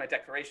 You can read my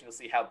declaration, you'll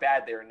see how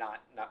bad they're not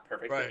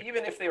perfect. Right. But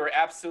even if they were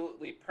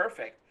absolutely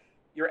perfect,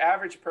 your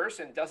average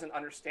person doesn't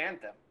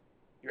understand them.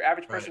 Your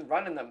average person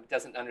running them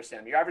doesn't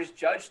understand them. Your average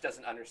judge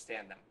doesn't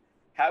understand them.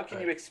 How can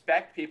you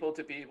expect people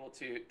to be able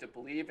to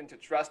believe and to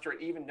trust, or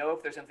even know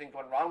if there's anything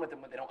going wrong with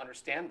them when they don't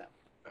understand them?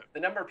 The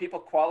number of people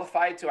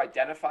qualified to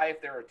identify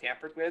if they were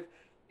tampered with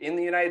in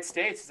the United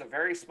States is a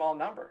very small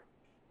number.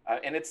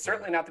 And it's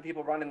certainly not the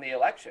people running the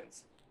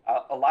elections.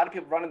 A lot of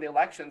people running the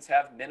elections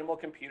have minimal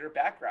computer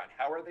background.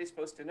 How are they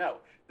supposed to know?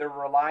 They're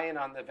relying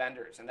on the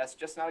vendors, and that's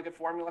just not a good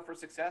formula for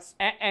success.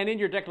 And in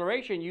your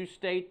declaration, you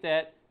state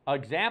that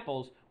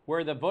examples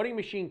where the voting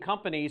machine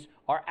companies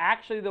are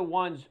actually the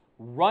ones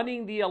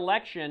running the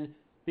election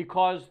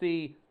because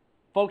the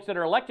folks that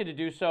are elected to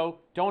do so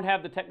don't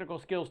have the technical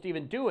skills to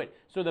even do it.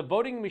 So the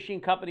voting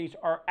machine companies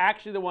are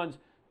actually the ones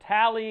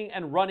tallying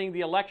and running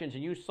the elections,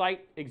 and you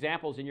cite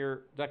examples in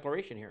your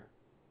declaration here.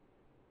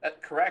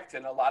 Correct.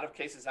 In a lot of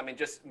cases, I mean,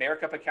 just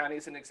Maricopa County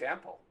is an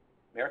example.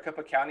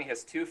 Maricopa County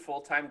has 2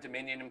 full-time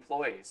Dominion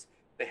employees.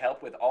 They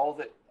help with all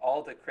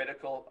the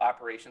critical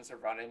operations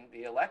of running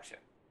the election.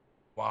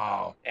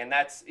 Wow. And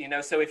that's,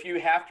 so if you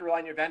have to rely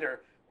on your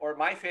vendor, or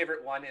my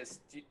favorite one is,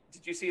 did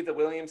you see the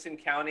Williamson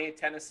County,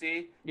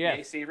 Tennessee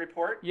EAC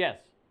report? Yes.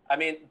 I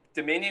mean,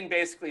 Dominion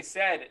basically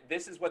said,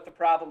 this is what the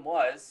problem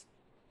was,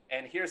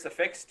 and here's the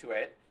fix to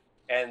it.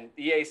 And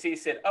the EAC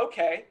said,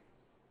 okay,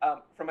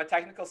 from a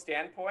technical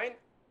standpoint,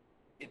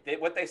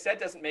 what they said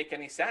doesn't make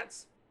any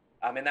sense.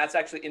 And that's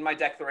actually in my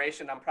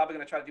declaration. I'm probably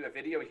going to try to do a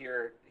video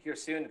here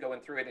soon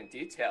going through it in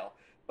detail.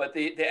 But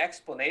the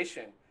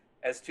explanation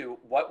as to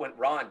what went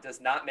wrong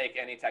does not make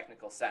any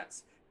technical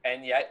sense.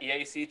 And yet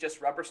EAC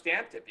just rubber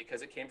stamped it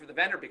because it came from the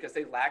vendor, because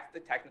they lacked the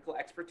technical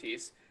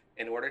expertise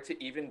in order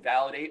to even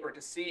validate or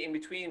to see in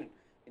between,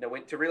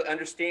 to really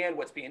understand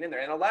what's being in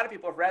there. And a lot of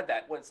people have read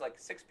that. It's like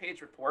a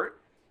 6-page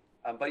report,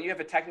 but you have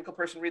a technical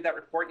person read that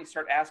report and you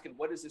start asking,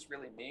 what does this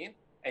really mean?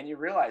 And you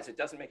realize it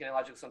doesn't make any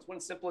logical sense. One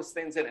of the simplest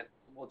things in it,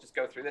 we'll just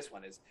go through this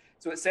one, is,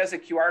 so it says a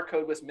QR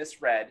code was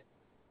misread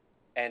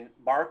and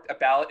marked a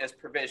ballot as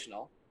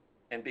provisional.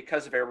 And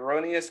because of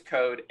erroneous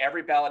code,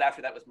 every ballot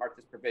after that was marked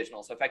as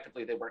provisional. So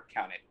effectively, they weren't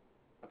counted.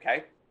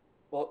 Okay?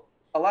 Well,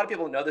 a lot of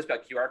people know this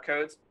about QR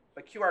codes,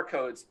 but QR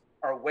codes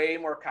are way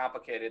more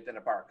complicated than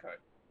a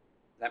barcode.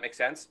 Does that make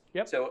sense?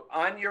 Yep. So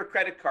on your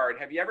credit card,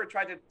 have you ever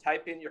tried to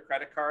type in your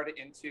credit card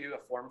into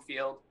a form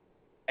field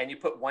and you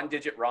put 1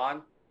 digit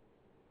wrong?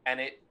 And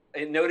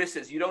it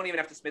notices, you don't even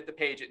have to submit the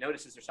page, it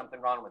notices there's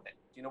something wrong with it.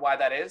 Do you know why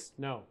that is?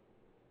 No.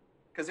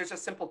 Because there's a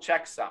simple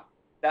checksum.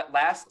 That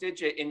last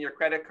digit in your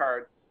credit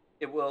card,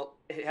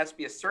 it has to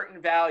be a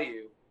certain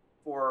value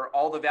for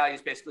all the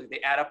values. Basically, they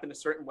add up in a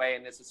certain way,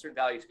 and there's a certain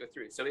value to go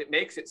through. So it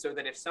makes it so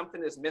that if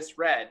something is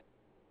misread,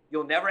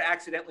 you'll never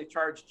accidentally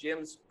charge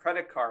Jim's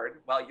credit card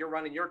while you're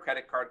running your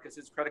credit card, because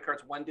his credit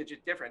card's 1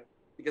 digit different,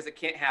 because it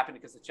can't happen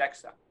because the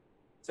checksum.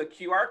 So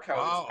QR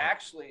codes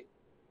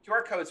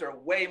QR codes are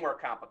way more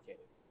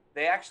complicated.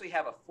 They actually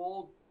have a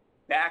full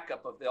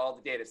backup of all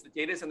the data. So the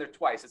data is in there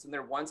twice. It's in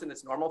there once in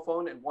its normal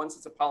phone and once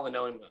it's a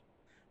polynomial.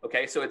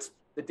 Okay, so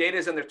the data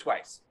is in there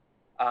twice.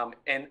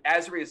 And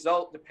as a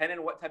result, depending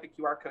on what type of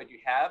QR code you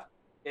have,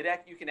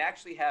 you can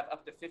actually have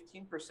up to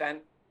 15%,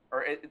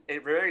 or it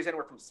varies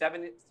anywhere from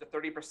 7 to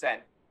 30%,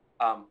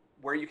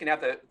 where you can have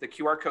the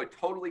QR code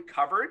totally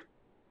covered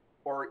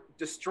or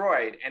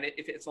destroyed. And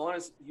as long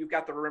as you've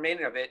got the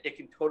remainder of it, it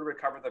can totally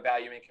recover the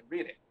value and it can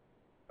read it.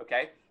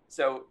 Okay,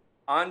 so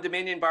on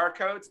Dominion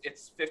barcodes,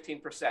 it's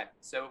 15%.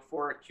 So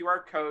for a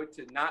QR code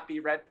to not be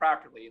read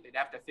properly, they'd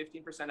have to have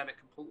 15% of it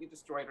completely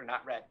destroyed or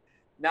not read.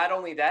 Not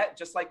only that,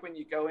 just like when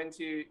you go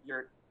into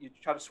you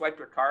try to swipe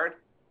your card,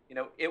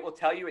 it will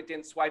tell you it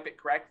didn't swipe it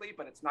correctly,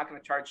 but it's not going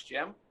to charge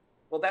Jim.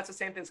 Well, that's the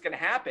same thing's going to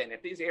happen.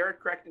 If these error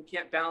correcting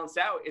can't balance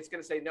out, it's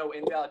going to say no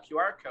invalid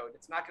QR code.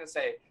 It's not going to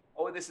say,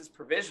 oh, this is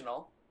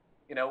provisional,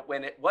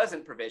 when it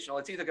wasn't provisional.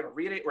 It's either going to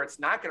read it or it's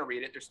not going to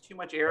read it. There's too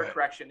much error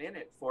correction in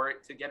it for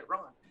it to get it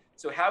wrong.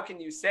 So how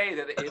can you say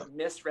that it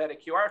misread a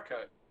QR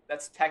code?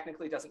 That's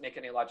technically doesn't make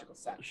any logical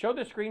sense. Show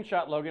the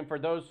screenshot, Logan, for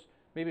those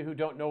maybe who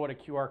don't know what a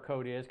QR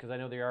code is, because I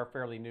know they are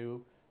fairly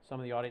new. Some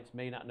of the audience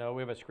may not know.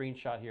 We have a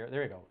screenshot here.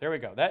 There we go. There we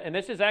go. And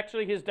this is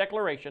actually his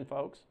declaration,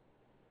 folks.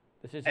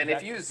 This is. And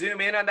if you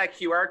zoom in on that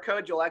QR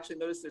code, you'll actually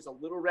notice there's a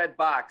little red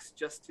box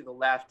just to the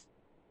left.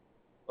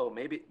 Oh,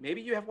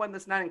 maybe you have one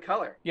that's not in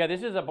color. Yeah,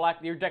 this is a black.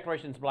 Your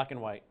declaration is black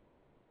and white.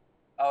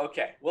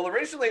 Okay. Well,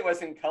 originally it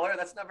was in color.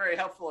 That's not very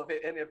helpful if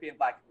it ended up being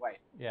black and white.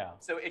 Yeah.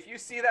 So if you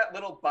see that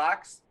little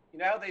box,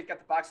 how they've got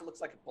the box that looks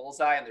like a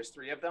bullseye and there's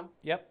 3 of them?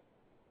 Yep.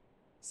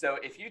 So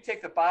if you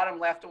take the bottom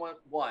left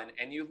one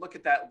and you look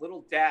at that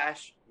little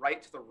dash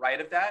right to the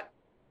right of that,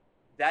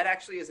 that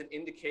actually is an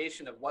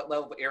indication of what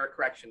level of error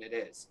correction it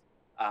is.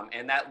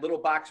 And that little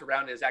box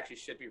around it actually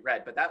should be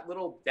red. But that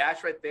little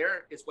dash right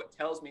there is what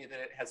tells me that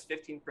it has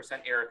 15%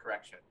 error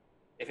correction.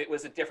 If it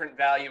was a different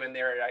value in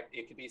there,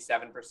 it could be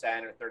 7% or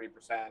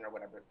 30% or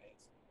whatever it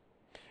is.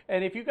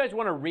 And if you guys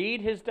want to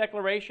read his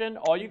declaration,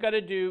 all you got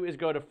to do is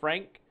go to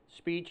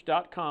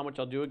frankspeech.com, which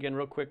I'll do again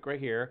real quick right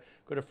here.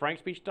 Go to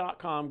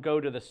frankspeech.com, go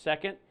to the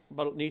second,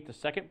 beneath the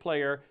second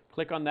player,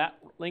 click on that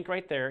link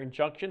right there,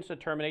 injunctions to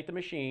terminate the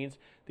machines.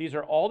 These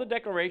are all the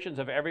declarations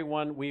of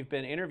everyone we've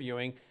been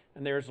interviewing,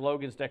 and there's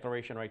Logan's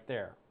declaration right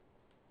there.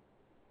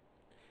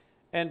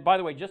 And by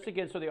the way, just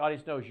again so the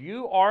audience knows,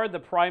 you are the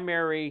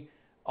primary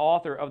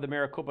author of the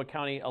Maricopa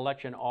County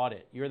election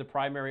audit. You're the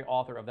primary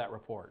author of that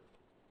report.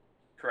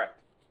 Correct.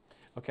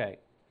 Okay.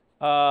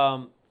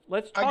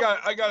 Let's talk.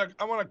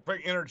 I want to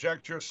quick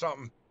interject here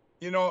something.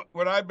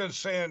 What I've been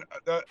saying,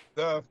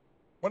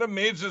 what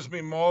amazes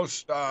me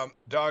most,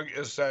 Doug,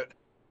 is that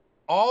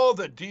all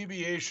the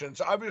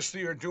deviations, obviously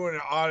you're doing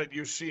an audit,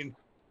 you've seen,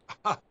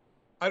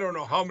 I don't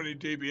know how many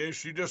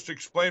deviations, you just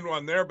explained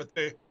one there, but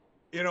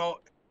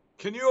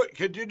could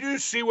you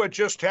see what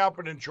just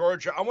happened in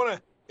Georgia? I want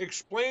to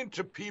explain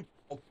to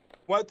people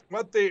what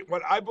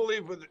I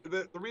believe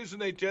the reason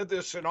they did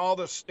this in all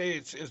the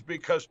states is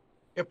because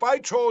if I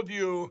told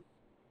you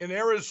in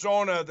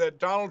Arizona that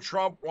Donald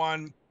Trump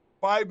won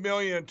 5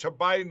 million to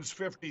Biden's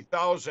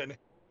 50,000,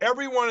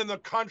 everyone in the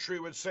country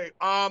would say,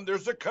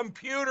 there's a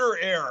computer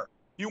error.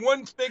 You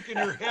wouldn't think in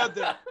your head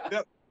that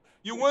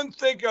you wouldn't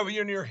think of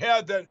in your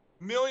head that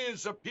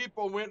millions of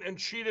people went and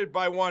cheated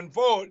by one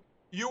vote.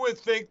 You would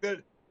think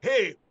that,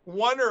 hey,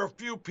 one or a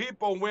few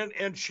people went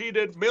and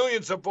cheated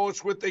millions of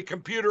votes with a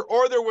computer,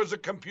 or there was a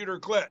computer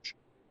glitch.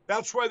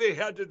 That's why they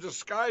had to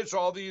disguise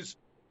all these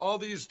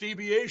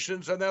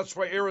deviations, and that's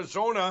why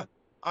Arizona,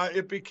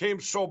 it became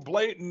so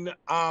blatant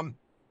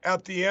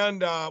at the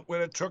end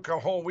when it took a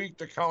whole week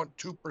to count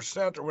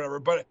 2% or whatever.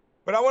 But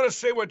I want to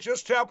say what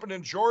just happened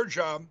in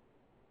Georgia.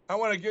 I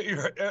want to get you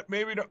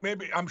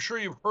maybe I'm sure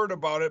you've heard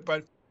about it,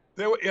 but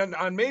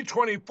on May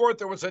 24th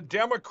there was a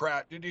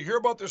Democrat. Did you hear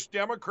about this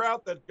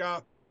Democrat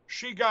that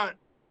she got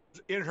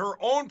in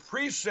her own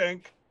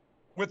precinct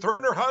with her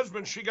and her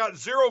husband? She got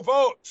 0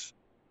 votes.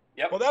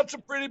 Yep. Well, that's a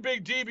pretty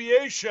big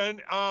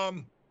deviation.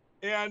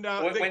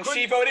 When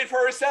she voted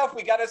for herself,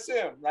 we got to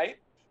assume, right?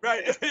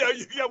 Right.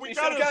 Yeah, we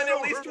got to assume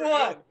at least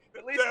one.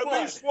 At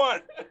least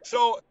one.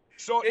 So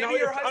now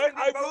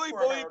I really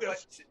believe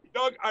this.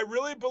 Doug, I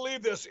really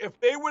believe this. If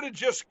they would have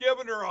just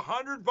given her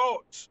 100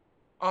 votes,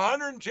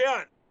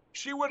 110,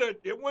 she would have,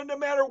 it wouldn't have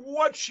mattered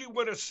what she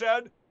would have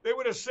said. They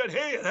would have said,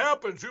 hey, it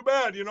happened, too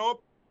bad,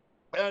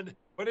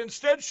 but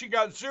instead she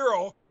got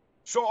 0.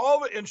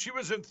 So and she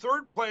was in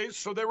 3rd place,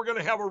 so they were going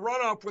to have a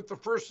runoff with the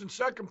 1st and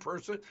 2nd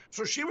person.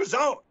 So she was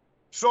out.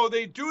 So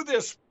they do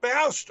this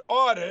fast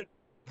audit.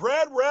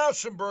 Brad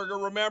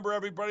Rassenberger, remember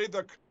everybody,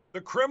 the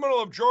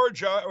criminal of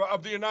Georgia,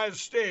 of the United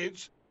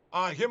States,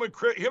 him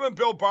and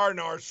Bill Barr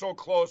now are so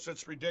close,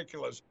 it's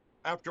ridiculous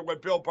after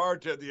what Bill Barr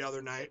did the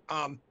other night.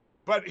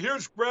 But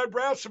here's Brad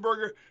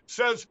Rassenberger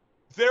says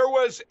there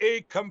was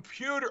a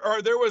computer,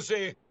 or there was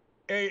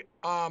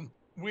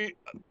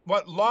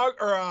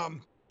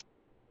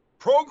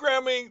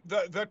programming,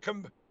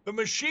 the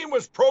machine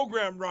was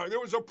programmed wrong. There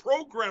was a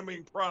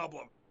programming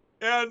problem.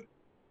 And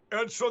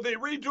so they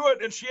redo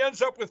it, and she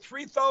ends up with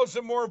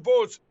 3,000 more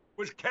votes,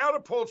 which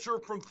catapults her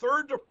from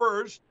 3rd to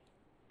 1st.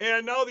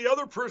 And now the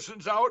other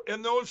person's out,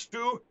 and those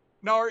two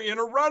now are in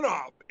a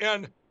runoff.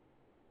 And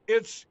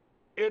it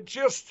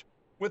just,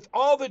 with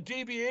all the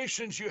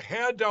deviations you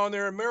had down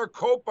there in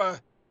Maricopa,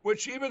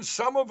 which even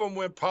some of them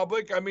went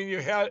public. I mean, you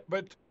had,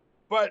 but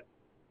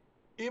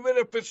even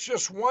if it's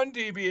just one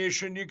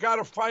deviation, you got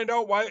to find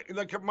out why.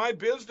 Like at my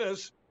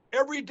business,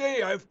 every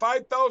day I have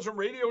 5,000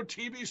 radio,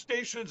 TV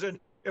stations, and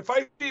if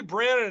I see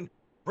Brandon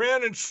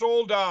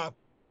sold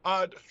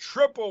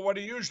triple what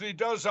he usually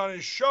does on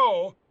his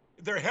show,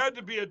 there had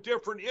to be a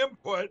different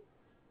input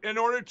in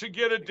order to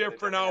get a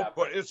different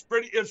output. It's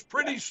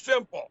pretty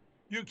simple.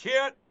 You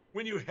can't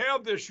when you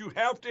have this, you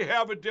have to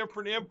have a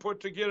different input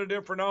to get a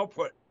different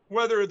output.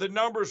 Whether the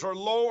numbers are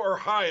low or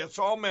high, it's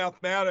all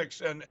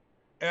mathematics. And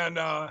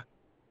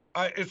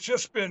it's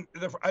just been,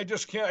 I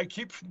just can't, I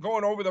keep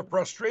going over the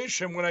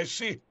frustration when I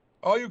see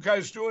all you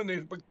guys doing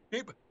these, but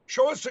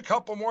show us a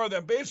couple more of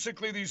them.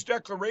 Basically, these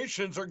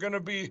declarations are going to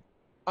be,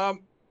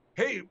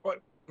 hey,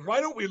 but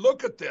why don't we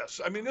look at this?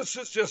 I mean, this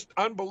is just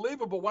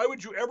unbelievable. Why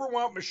would you ever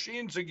want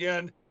machines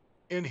again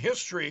in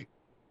history?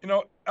 You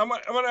know, I'm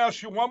going to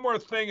ask you one more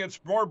thing. It's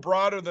more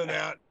broader than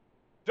that.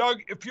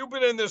 Doug, if you've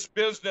been in this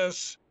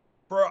business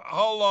for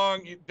how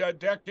long,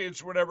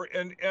 decades or whatever,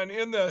 and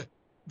in the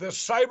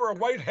cyber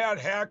white hat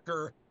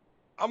hacker,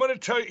 I'm going to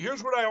tell you,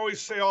 here's what I always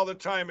say all the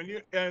time.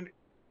 And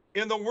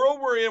in the world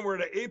we're in, we're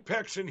at an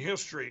apex in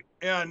history.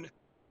 And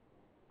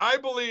I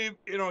believe,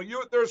 you know,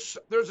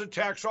 there's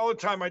attacks all the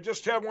time. I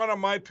just had one on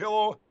my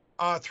pillow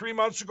 3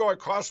 months ago. It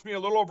cost me a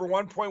little over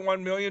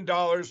 $1.1 million.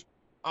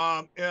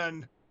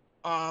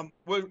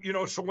 Well, you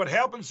know, so what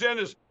happens then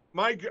is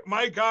my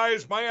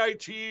guys, my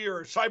IT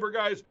or cyber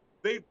guys,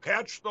 they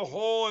patch the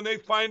hole and they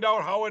find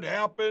out how it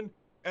happened.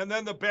 And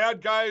then the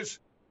bad guys,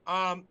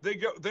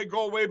 they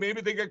go away.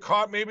 Maybe they get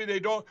caught, maybe they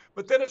don't.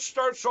 But then it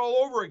starts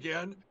all over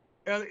again.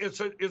 And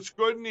it's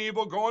good and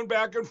evil going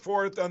back and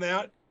forth on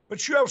that.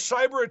 But you have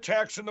cyber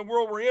attacks in the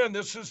world we're in.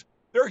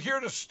 They're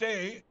here to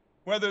stay,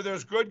 whether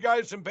there's good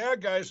guys and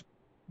bad guys.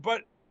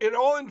 But it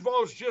all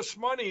involves just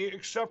money,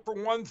 except for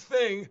one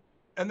thing,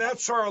 and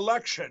that's our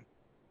election.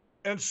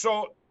 And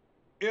so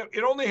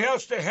it only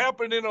has to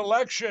happen in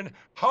election.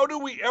 How do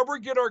we ever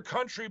get our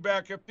country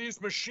back if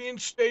these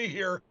machines stay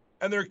here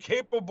and they're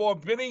capable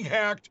of being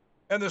hacked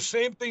and the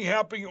same thing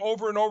happening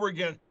over and over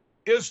again?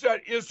 Is there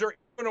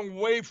even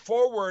a way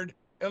forward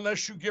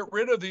unless you get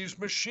rid of these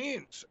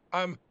machines?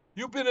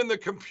 You've been in the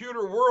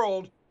computer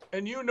world,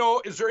 and you know,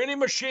 is there any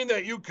machine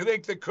that you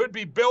think that could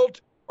be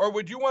built, or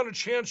would you want to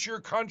chance your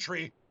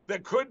country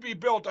that could be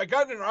built? I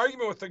got in an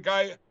argument with a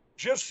guy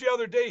just the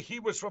other day.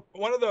 He was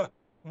one of the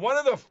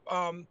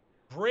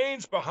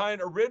brains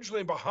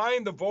originally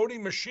behind the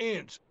voting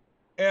machines,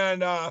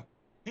 and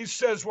he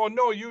says, "Well,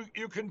 no, you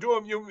can do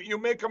them. You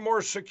make them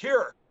more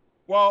secure."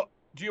 Well,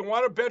 do you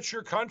want to bet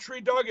your country,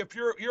 Doug? If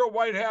you're a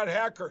white hat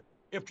hacker,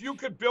 if you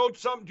could build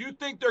something, do you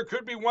think there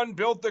could be one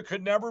built that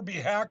could never be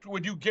hacked?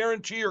 Would you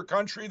guarantee your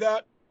country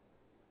that?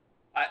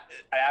 I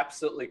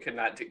absolutely could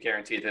not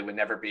guarantee that it would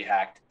never be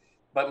hacked.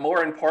 But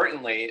more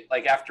importantly,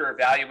 like after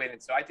evaluating,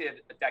 so I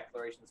did a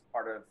declaration as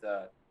part of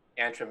the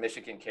Antrim,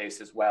 Michigan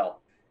case as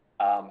well.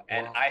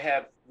 And I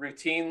have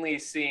routinely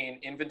seen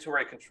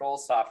inventory control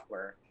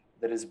software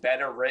that is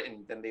better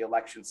written than the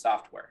election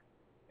software.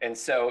 And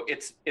so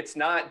it's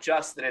not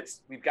just that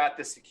we've got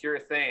this secure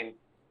thing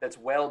that's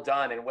well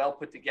done and well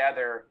put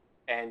together,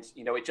 and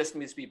you know, it just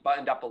needs to be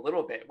buttoned up a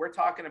little bit. We're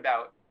talking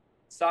about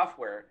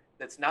software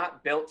that's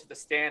not built to the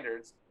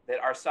standards that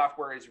our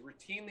software is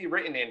routinely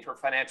written in for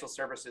financial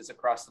services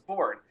across the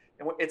board.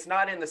 And it's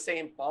not in the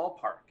same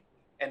ballpark.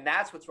 And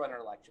that's what's running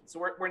our election. So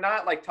we're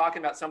not like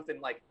talking about something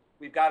like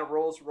we've got a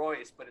Rolls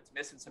Royce, but it's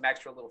missing some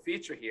extra little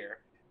feature here.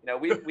 You know,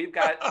 we've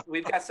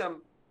got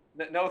some,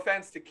 no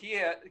offense to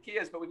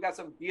Kias, but we've got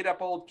some beat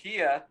up old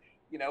Kia,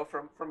 you know,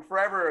 from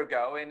forever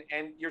ago,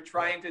 and you're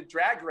trying to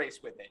drag race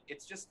with it.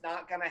 It's just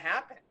not going to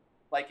happen.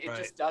 Like it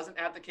just doesn't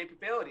have the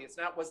capability.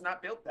 Was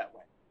not built that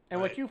way. And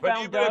what you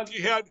found, Doug,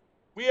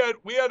 we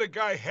had a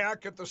guy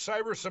hack at the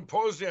cyber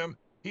symposium.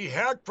 He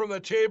hacked from the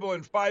table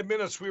in 5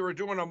 minutes. We were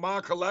doing a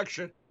mock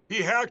election.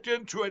 He hacked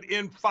into it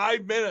in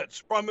 5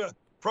 minutes from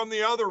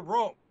the other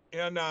room.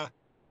 And the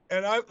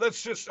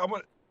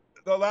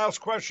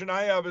last question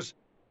I have is,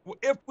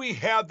 if we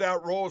had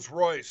that Rolls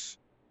Royce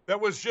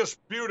that was just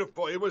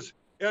beautiful, it was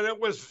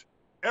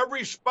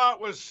every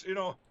spot was, you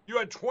know, you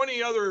had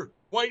 20 other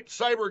white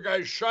cyber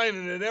guys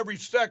shining in every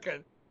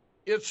second.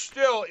 It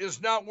still is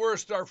not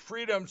worth our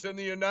freedoms in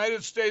the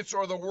United States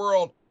or the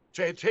world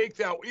to take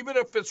that, even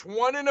if it's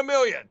 1 in a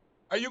million.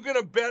 Are you going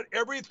to bet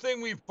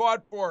everything we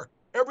fought for,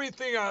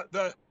 everything our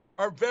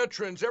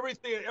veterans,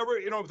 everything,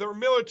 their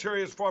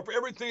military has fought for,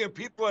 everything that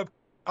people have,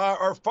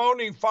 our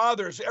founding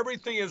fathers,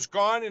 everything is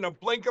gone in a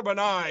blink of an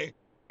eye,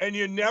 and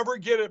you never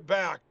get it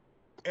back.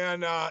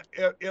 And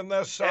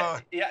unless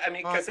I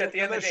mean, because at the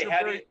end of the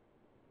day,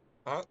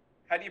 how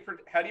do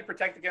you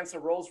protect against a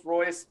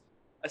Rolls-Royce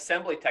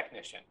assembly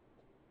technician?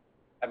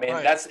 I mean,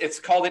 it's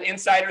called an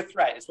insider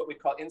threat. It's what we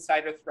call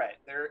insider threat.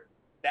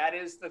 That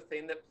is the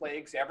thing that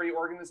plagues every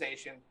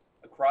organization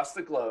across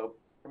the globe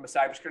from a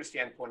cybersecurity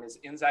standpoint is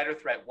insider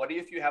threat. What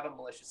if you have a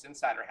malicious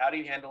insider? How do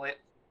you handle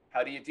it?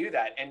 How do you do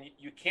that? And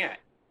you can't.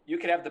 You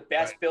can have the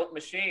best built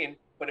machine,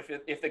 but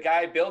if the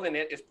guy building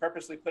it is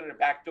purposely putting a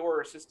backdoor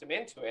or system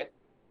into it,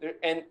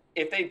 and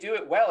if they do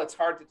it well, it's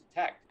hard to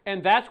detect.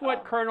 And that's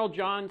what Colonel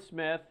John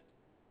Mills,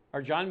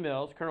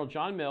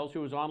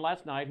 who was on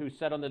last night, who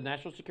said on the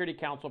National Security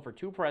Council for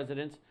 2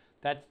 presidents,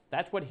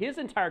 that's what his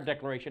entire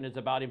declaration is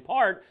about, in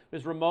part,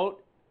 is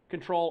remote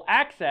control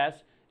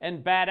access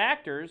and bad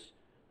actors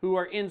who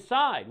are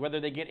inside, whether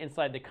they get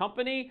inside the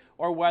company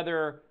or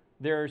whether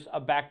there's a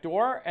back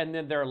door, and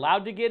then they're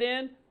allowed to get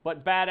in,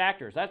 but bad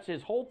actors. That's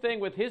his whole thing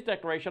with his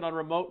declaration on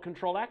remote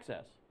control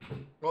access.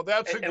 Well,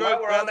 that's and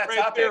while we're on that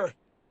topic,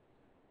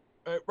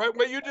 right,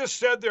 what you just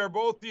said there,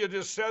 both of you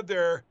just said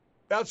there,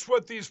 that's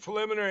what these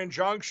preliminary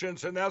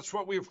injunctions, and that's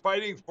what we're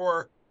fighting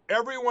for.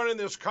 Everyone in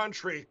this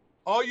country,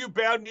 all you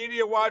bad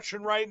media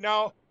watching right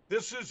now,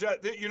 this is,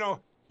 you know,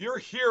 you're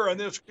here in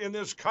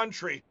this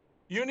country.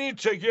 You need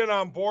to get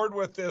on board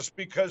with this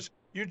because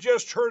you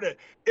just heard it.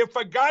 If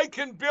a guy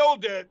can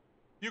build it,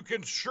 you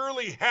can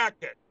surely hack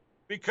it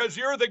because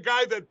you're the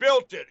guy that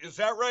built it. Is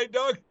that right,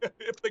 Doug?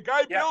 If the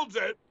guy builds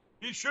it,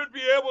 he should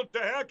be able to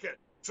hack it.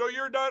 So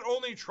you're not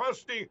only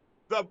trusting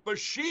the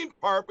machine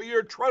part, but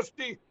you're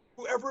trusting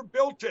whoever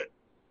built it.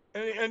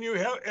 And you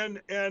have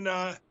and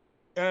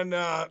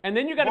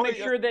then you got to make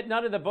sure that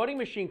none of the voting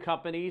machine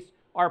companies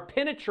are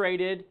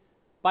penetrated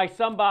by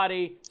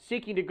somebody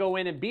seeking to go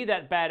in and be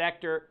that bad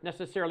actor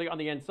necessarily on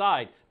the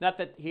inside. Not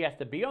that he has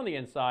to be on the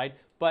inside,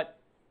 but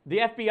the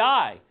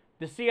FBI,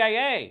 the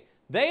CIA,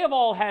 they have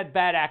all had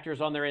bad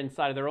actors on their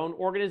inside of their own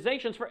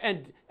organizations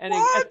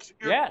what?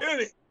 Yes.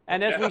 Kidding.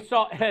 And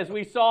as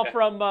we saw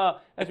from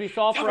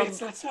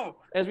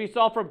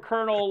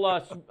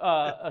Colonel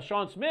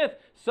Sean Smith,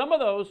 some of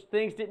those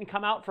things didn't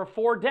come out for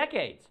 4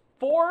 decades.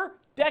 4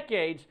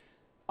 decades,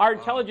 our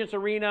intelligence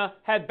arena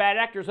had bad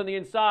actors on the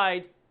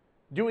inside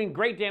doing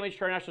great damage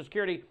to our national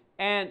security,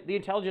 and the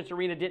intelligence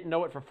arena didn't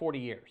know it for 40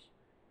 years.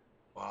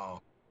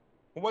 Wow.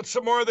 What's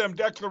some more of them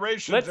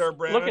declarations there,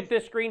 Brandon? Look at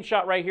this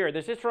screenshot right here.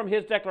 This is from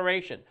his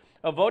declaration.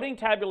 A voting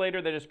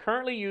tabulator that is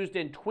currently used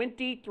in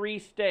 23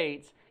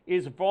 states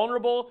is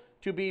vulnerable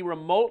to be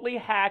remotely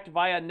hacked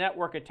via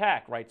network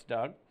attack, writes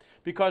Doug,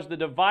 because the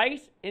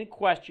device in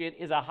question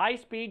is a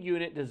high-speed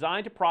unit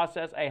designed to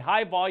process a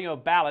high volume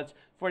of ballots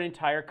for an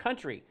entire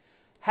country.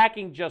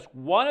 Hacking just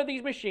one of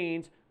these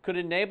machines could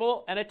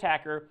enable an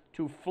attacker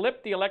to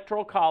flip the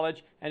Electoral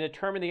College and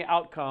determine the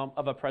outcome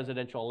of a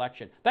presidential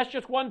election. That's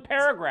just one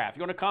paragraph.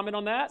 You want to comment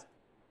on that?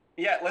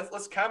 Yeah,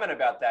 let's comment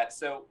about that.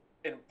 So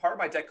in part of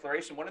my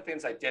declaration, one of the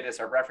things I did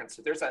is I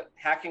referenced, there's a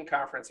hacking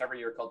conference every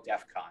year called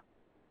DEF CON.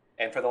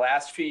 And for the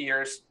last few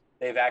years,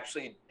 they've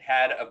actually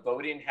had a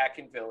voting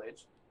hacking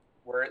village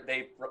where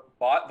they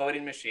bought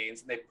voting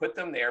machines and they put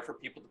them there for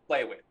people to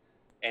play with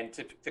and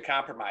to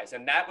compromise.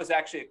 And that was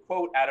actually a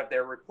quote out of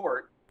their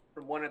report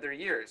from one of their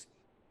years.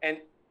 And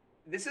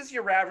this is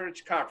your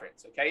average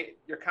conference, okay?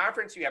 Your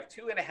conference, you have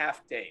 2.5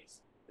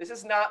 days. This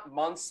is not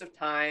months of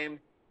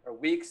time or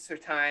weeks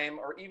of time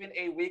or even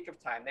a week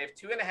of time. They have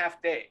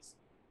 2.5 days.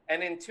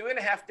 And in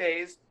 2.5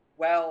 days,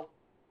 while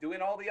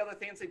doing all the other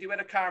things they do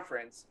at a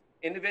conference,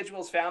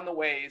 individuals found the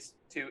ways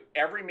to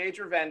every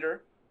major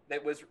vendor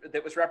that was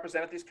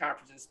represented at these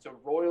conferences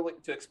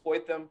to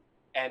exploit them.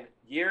 And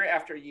year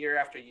after year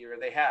after year,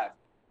 they have.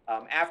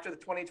 After the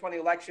 2020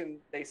 election,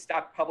 they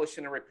stopped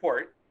publishing a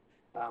report.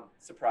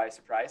 Surprise,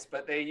 surprise.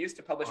 But they used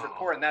to publish a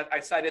report, and that I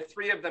cited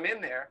 3 of them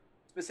in there,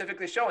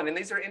 specifically showing. And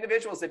these are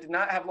individuals that did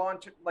not have law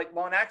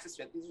and access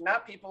to it. These are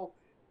not people.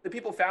 The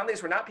people found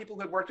these were not people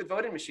who had worked with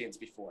voting machines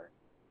before.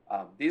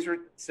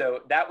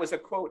 So that was a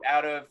quote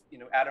out of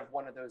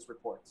one of those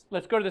reports.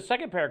 Let's go to the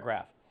second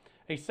paragraph.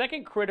 A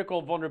second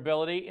critical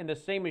vulnerability in the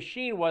same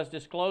machine was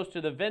disclosed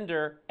to the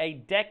vendor a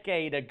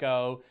decade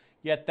ago,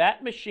 yet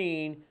that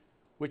machine,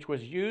 which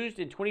was used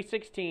in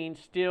 2016,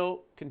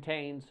 still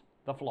contains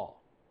the flaw.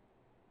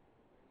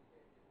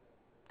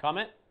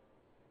 Comment?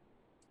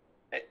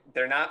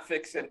 They're not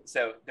fixing,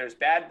 so there's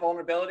bad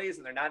vulnerabilities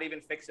and they're not even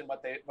fixing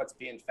what's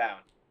being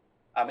found.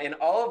 And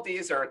all of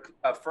these are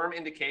a firm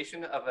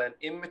indication of an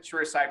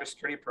immature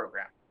cybersecurity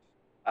program.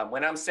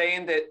 When I'm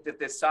saying that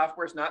this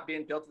software is not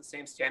being built to the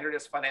same standard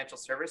as financial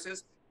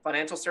services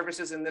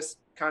in this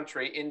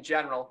country in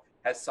general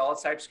has solid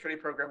cybersecurity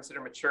programs that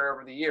are mature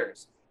over the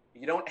years.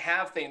 You don't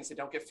have things that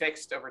don't get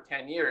fixed over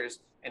 10 years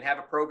and have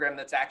a program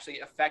that's actually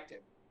effective.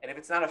 And if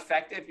it's not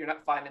effective, you're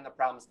not finding the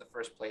problems in the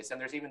first place. And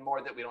there's even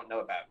more that we don't know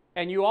about.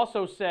 And you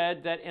also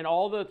said that in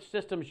all the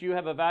systems you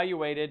have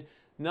evaluated,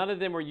 none of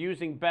them were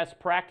using best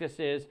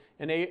practices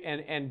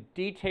and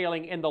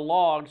detailing in the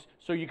logs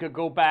so you could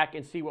go back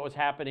and see what was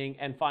happening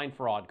and find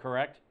fraud,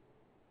 correct?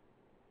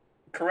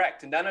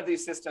 Correct. None of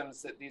these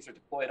systems that these are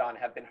deployed on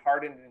have been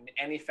hardened in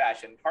any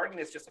fashion. Hardened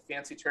is just a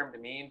fancy term to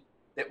mean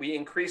that we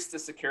increase the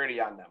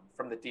security on them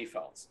from the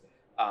defaults.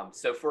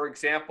 So for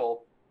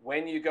example,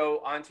 when you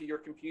go onto your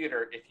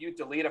computer, if you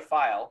delete a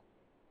file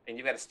and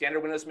you've got a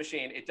standard Windows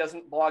machine, it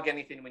doesn't log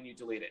anything when you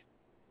delete it.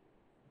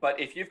 But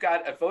if you've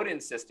got a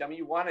voting system,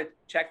 you want to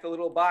check the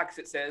little box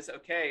that says,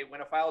 okay, when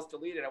a file is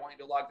deleted, I want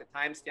you to log the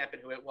timestamp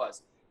and who it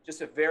was.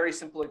 Just a very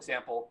simple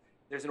example.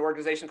 There's an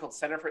organization called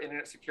Center for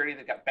Internet Security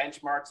that got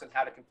benchmarks on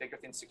how to configure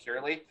things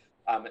securely.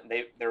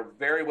 They're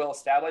very well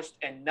established,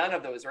 and none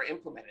of those are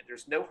implemented.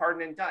 There's no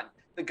hardening done.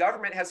 The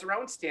government has their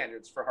own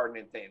standards for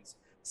hardening things.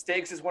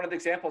 Stakes is one of the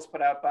examples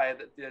put out by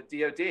the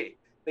DoD.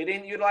 They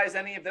didn't utilize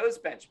any of those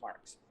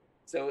benchmarks.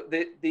 So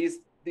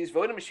these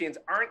voting machines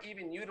aren't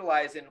even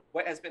utilizing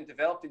what has been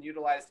developed and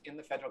utilized in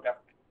the federal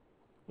government.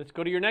 Let's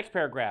go to your next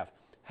paragraph.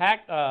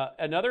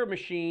 Another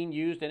machine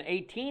used in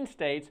 18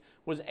 states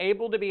was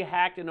able to be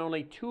hacked in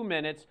only 2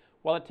 minutes,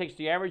 while it takes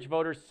the average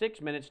voter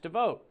 6 minutes to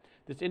vote.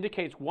 This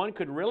indicates one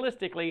could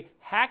realistically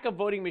hack a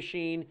voting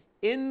machine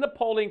in the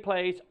polling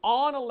place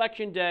on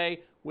election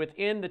day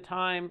within the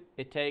time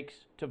it takes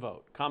to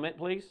vote. Comment,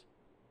 please.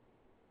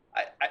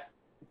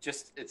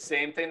 Just it's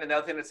same thing.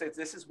 Another thing that says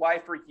this is why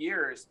for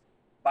years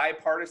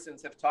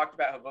bipartisans have talked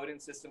about how voting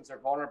systems are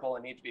vulnerable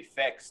and need to be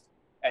fixed.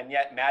 And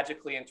yet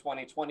magically in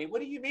 2020,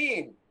 what do you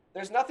mean?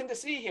 There's nothing to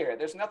see here.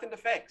 There's nothing to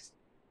fix.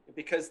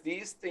 Because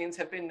these things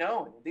have been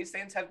known. These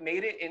things have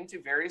made it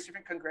into various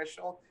different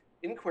congressional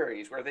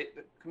inquiries where the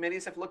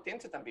committees have looked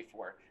into them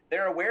before.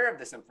 They're aware of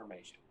this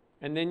information.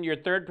 And then your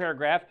third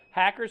paragraph,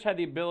 hackers had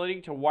the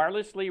ability to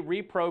wirelessly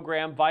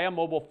reprogram via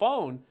mobile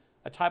phone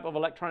a type of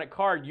electronic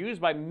card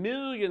used by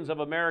millions of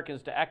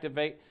Americans to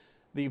activate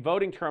the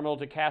voting terminal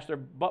to cast their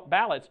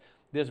ballots.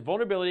 This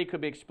vulnerability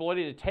could be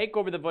exploited to take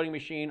over the voting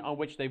machine on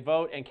which they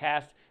vote and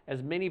cast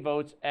as many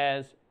votes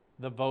as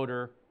the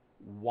voter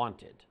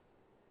wanted.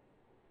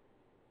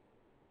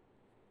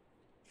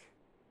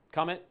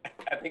 Comment?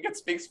 I think it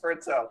speaks for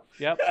itself.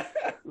 Yep.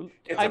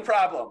 It's a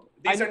problem.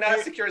 These are not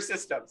secure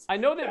systems. I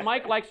know that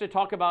Mike likes to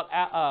talk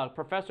about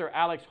Professor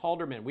Alex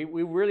Halderman.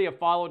 We really have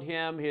followed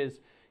him, his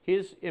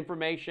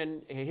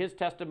information, his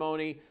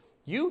testimony.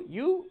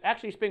 You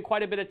actually spend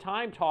quite a bit of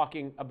time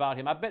talking about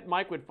him. I bet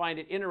Mike would find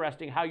it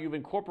interesting how you've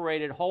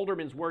incorporated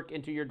Halderman's work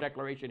into your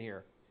declaration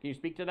here. Can you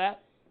speak to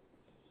that?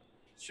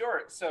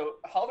 Sure. So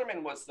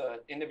Halderman was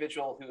the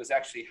individual who was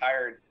actually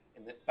hired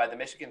by the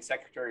Michigan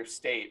Secretary of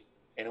State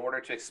in order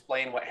to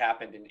explain what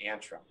happened in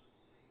Antrim.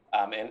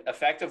 And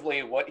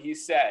effectively what he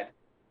said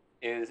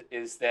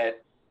is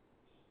that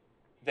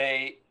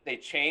they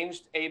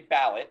changed a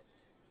ballot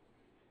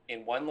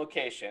in one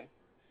location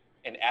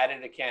and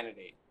added a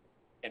candidate.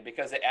 And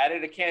because it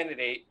added a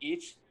candidate,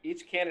 each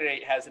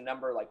candidate has a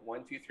number like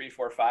 1, 2, 3,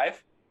 4,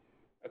 5.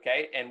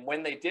 Okay. And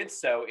when they did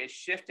so, it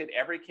shifted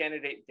every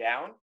candidate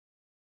down.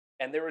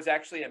 And there was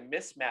actually a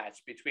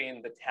mismatch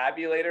between the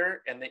tabulator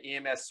and the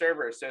EMS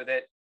server, so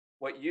that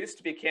what used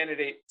to be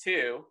candidate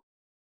 2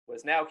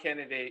 was now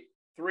candidate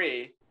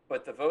 3,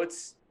 but the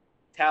votes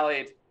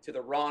tallied to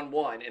the wrong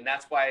one. And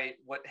that's why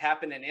what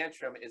happened in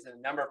Antrim is in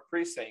a number of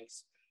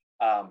precincts,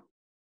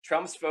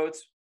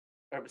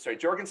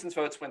 Jorgensen's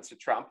votes went to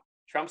Trump,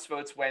 Trump's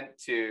votes went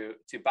to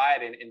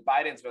Biden, and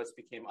Biden's votes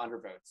became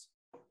undervotes.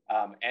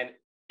 And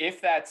if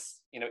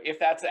that's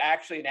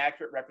actually an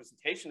accurate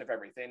representation of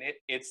everything,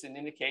 it's an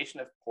indication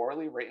of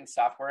poorly written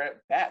software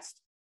at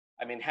best.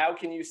 I mean, how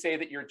can you say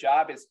that your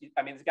job is,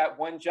 it's got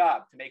one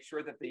job to make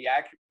sure that the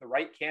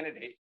right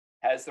candidate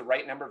has the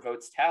right number of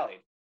votes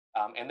tallied.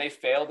 And they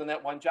failed in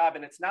that one job.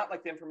 And it's not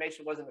like the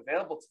information wasn't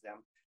available to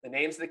them. The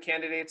names of the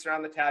candidates are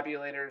on the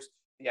tabulators,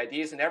 the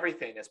IDs and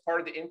everything. As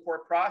part of the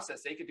import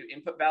process, they could do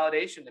input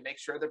validation to make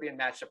sure they're being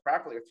matched up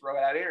properly or throw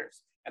it out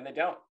errors. And they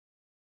don't.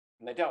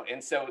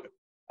 And so,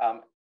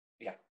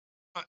 yeah.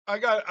 I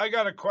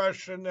got a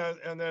question,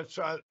 and that's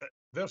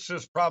this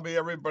is probably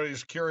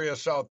everybody's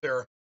curious out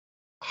there.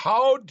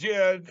 How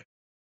did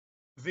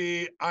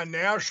on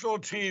national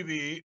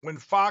TV, when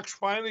Fox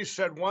finally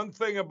said one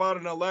thing about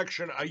an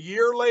election, a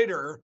year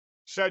later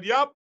said,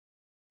 "Yep,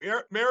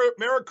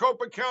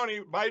 Maricopa County,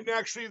 Biden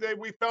actually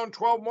we found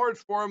 12 more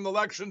for him. The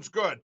election's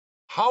good."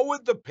 How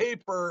would the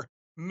paper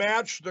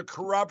match the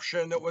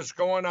corruption that was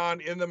going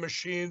on in the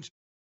machines?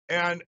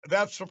 And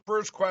that's the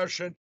first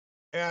question.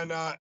 And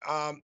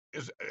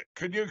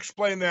could you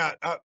explain that?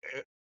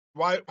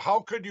 How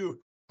could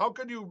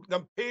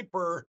the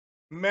paper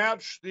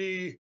match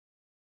the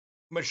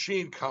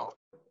machine count?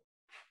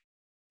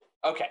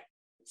 Okay,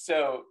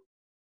 so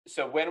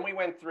when we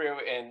went through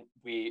and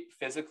we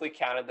physically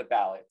counted the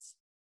ballots,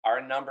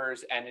 our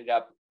numbers ended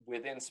up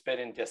within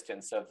spitting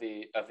distance of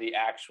the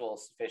actual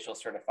official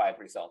certified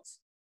results.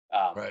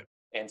 Right.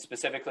 And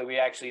specifically, we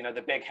actually,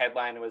 the big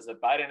headline was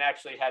that Biden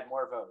actually had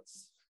more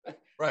votes.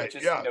 Right. Which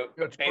is, yeah.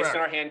 Based on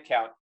our hand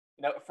count.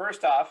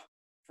 First off,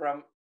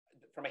 from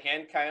a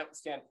hand count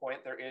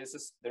standpoint, there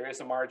is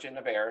a margin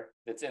of error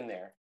that's in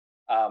there.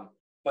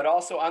 But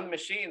also on the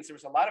machines, there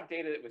was a lot of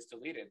data that was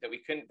deleted that we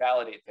couldn't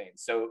validate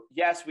things. So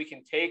yes, we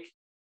can take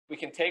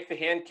the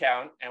hand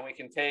count and we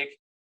can take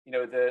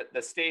the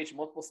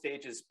multiple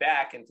stages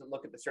back and to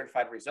look at the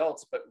certified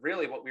results. But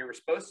really what we were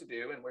supposed to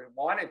do and we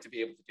wanted to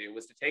be able to do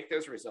was to take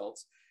those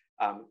results,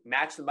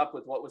 match them up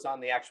with what was on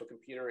the actual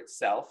computer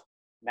itself,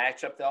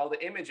 match up to all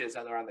the images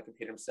that are on the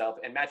computer itself,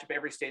 and match up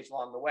every stage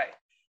along the way.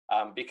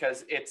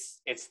 Because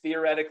it's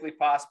theoretically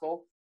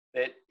possible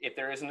that if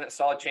there isn't a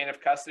solid chain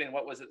of custody, and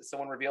what was it that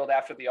someone revealed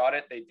after the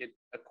audit, they did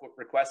a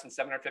request in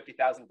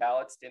 750,000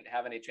 ballots, didn't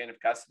have any chain of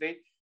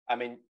custody.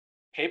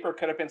 Paper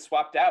could have been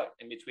swapped out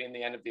in between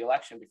the end of the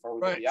election before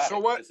we did the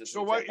audit.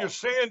 So what you're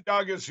saying,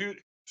 Doug, is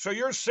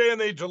you're saying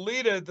they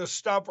deleted the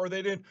stuff, or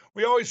they didn't.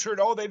 We always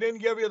heard, they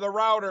didn't give you the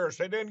routers.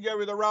 They didn't give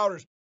you the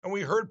routers. And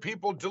we heard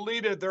people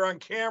deleted. They're on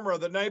camera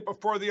the night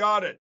before the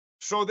audit.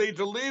 So they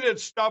deleted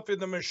stuff in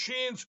the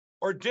machines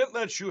or didn't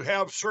let you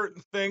have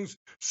certain things.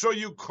 So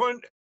you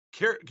couldn't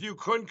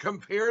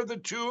compare the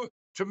two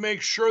to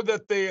make sure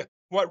that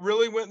what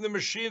really went in the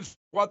machines,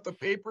 what the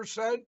paper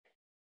said?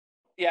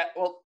 Yeah,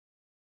 well,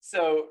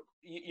 so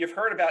you've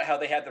heard about how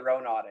they had their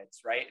own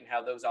audits, right? And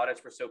how those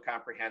audits were so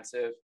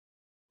comprehensive.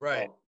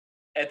 Right. Well,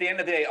 at the end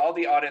of the day, all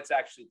the audits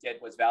actually did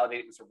was validate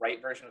it was the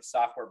right version of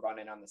software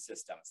running on the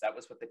systems. That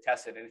was what they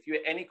tested. And if you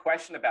had any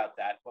question about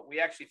that, what we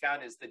actually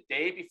found is the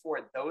day before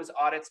those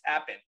audits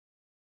happened,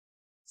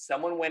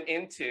 someone went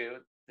into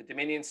the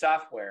Dominion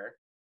software,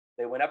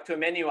 they went up to a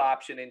menu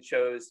option and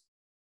chose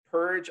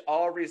purge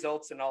all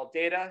results and all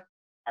data.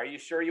 Are you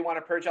sure you want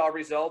to purge all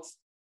results?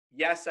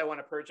 Yes, I want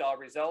to purge all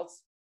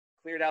results.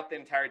 Cleared out the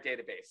entire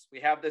database. We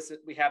have this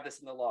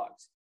in the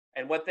logs.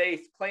 And what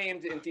they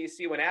claimed in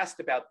DC when asked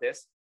about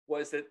this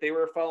was that they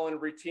were following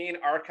routine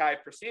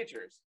archive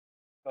procedures.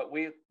 But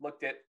we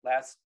looked at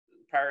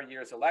prior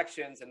year's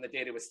elections and the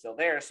data was still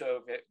there.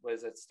 So if it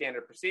was a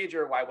standard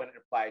procedure, why wouldn't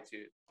it apply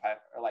to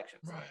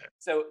elections? Right.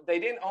 So they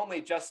didn't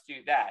only just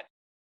do that.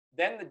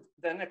 Then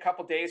a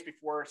couple days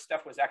before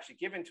stuff was actually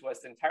given to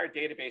us, the entire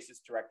database's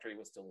directory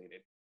was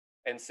deleted.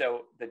 And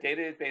so the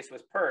database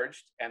was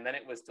purged and then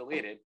it was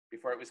deleted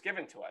before it was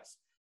given to us.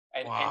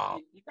 And, wow.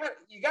 and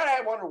you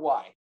gotta wonder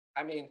why.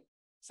 I mean,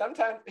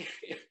 sometimes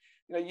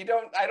I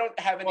don't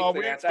have any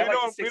clear answer.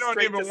 We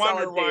don't even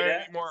wonder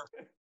why anymore.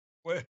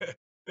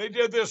 They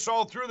did this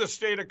all through the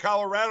state of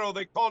Colorado.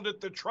 They called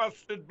it the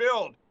trusted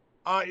build.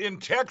 In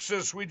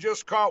Texas, we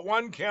just caught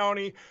one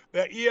county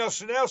that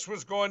ES&S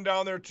was going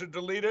down there to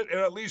delete it, and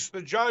at least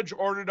the judge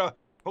ordered a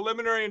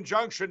preliminary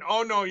injunction.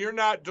 Oh no, you're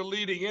not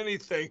deleting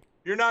anything.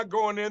 You're not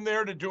going in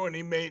there to do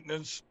any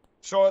maintenance.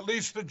 So at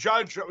least the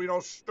judge,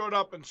 stood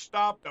up and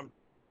stopped them.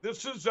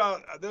 This is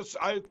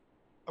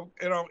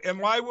and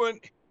why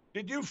wouldn't?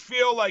 Did you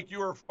feel like you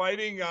were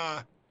fighting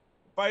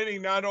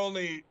not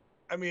only?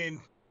 I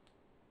mean,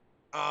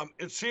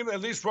 it seemed,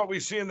 at least what we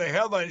see in the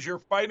headlines, you're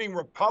fighting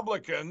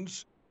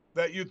Republicans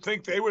that you'd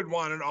think they would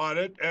want an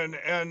audit,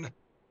 and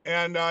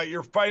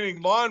you're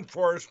fighting law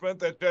enforcement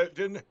that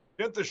didn't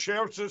the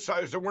sheriff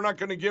decide that we're not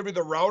going to give you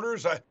the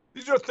routers.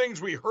 These are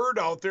things we heard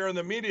out there in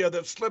the media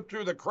that slipped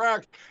through the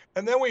cracks,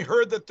 and then we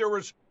heard that there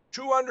was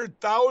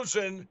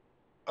 200,000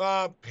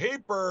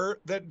 paper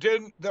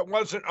that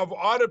wasn't of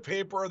audit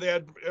paper. They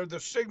had the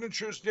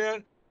signatures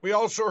did. We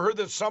also heard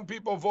that some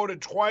people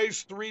voted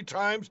twice, 3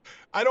 times.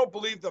 I don't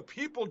believe the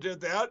people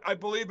did that. I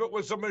believe it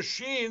was a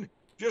machine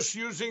just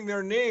using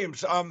their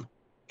names.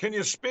 Can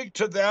you speak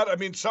to that? I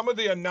mean, some of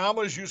the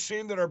anomalies you've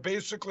seen that are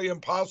basically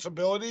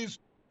impossibilities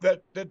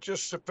that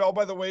just fell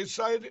by the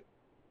wayside?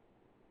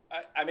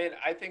 I mean,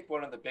 I think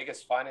one of the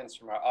biggest findings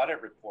from our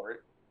audit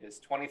report is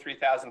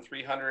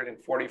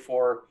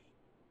 23,344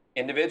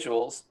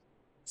 individuals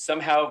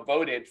somehow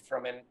voted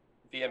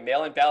via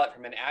mail-in ballot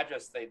from an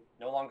address they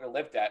no longer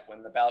lived at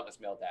when the ballot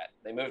was mailed at.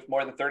 They moved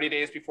more than 30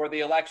 days before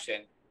the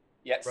election,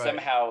 yet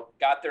somehow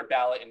got their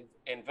ballot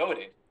and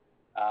voted.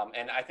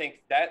 And I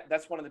think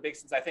that's one of the big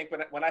things. I think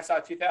when I saw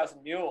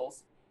 2,000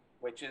 mules,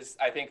 which is,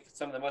 I think,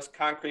 some of the most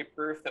concrete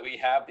proof that we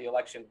have the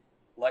election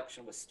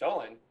was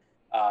stolen,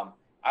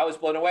 I was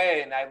blown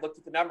away, and I looked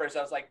at the numbers.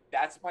 I was like,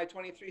 "That's my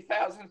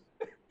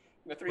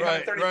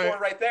 23,334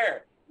 right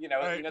there."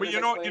 But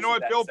you know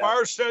what Bill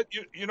Barr said.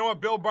 You know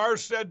what Bill Barr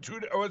said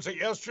was it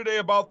yesterday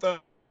about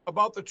the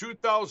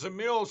 2,000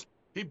 mules?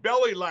 He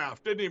belly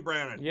laughed, didn't he,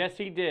 Brandon? Yes,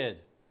 he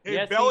did.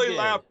 He belly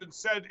laughed and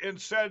said,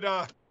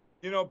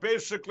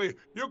 basically,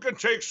 you can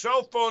take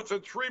cell phones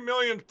and 3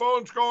 million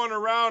phones going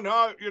around.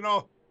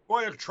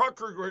 Boy, a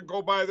trucker would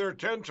go by there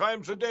 10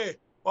 times a day.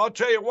 Well, I'll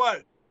tell you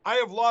what, I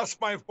have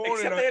lost my phone.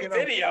 Except they have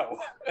video.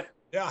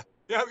 Yeah.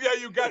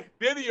 You got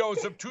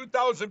videos of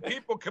 2,000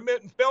 people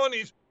committing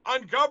felonies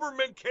on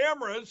government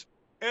cameras.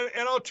 And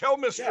I'll tell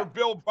Mr.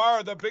 Bill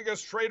Barr, the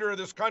biggest traitor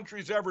this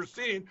country's ever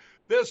seen,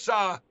 this,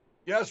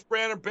 yes,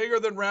 Brandon,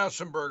 bigger than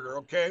Rassenberger,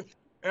 okay?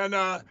 And,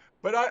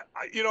 but I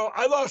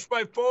lost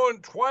my phone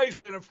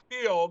twice in a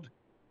field,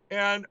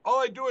 and all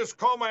I do is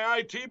call my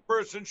IT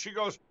person. She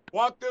goes,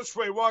 walk this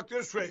way.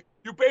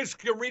 You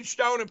basically reach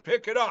down and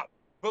pick it up.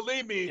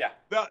 Believe me,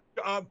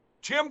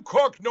 Tim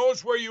Cook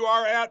knows where you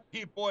are at,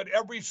 people, at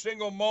every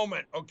single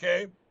moment,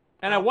 okay?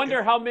 And I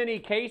wonder how many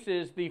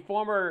cases the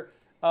former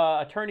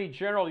Attorney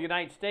General of the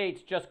United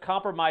States just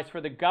compromised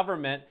for the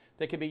government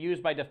that can be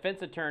used by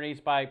defense attorneys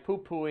by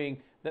poo-pooing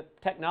the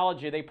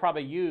technology they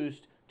probably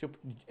used to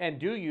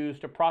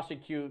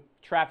prosecute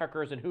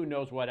traffickers and who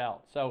knows what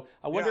else. So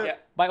I wonder,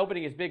 by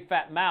opening his big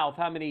fat mouth,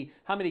 how many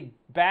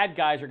bad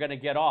guys are going to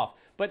get off.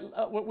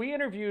 But we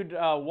interviewed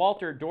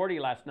Walter Doherty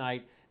last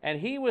night, and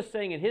he was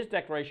saying in his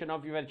declaration, I don't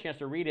know if you've had a chance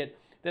to read it,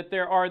 that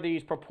there are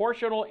these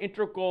proportional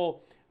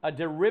integral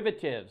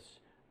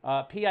derivatives,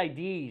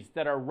 PIDs,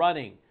 that are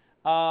running.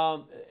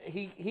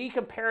 He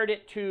compared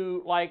it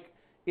to like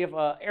if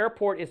an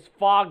airport is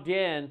fogged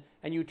in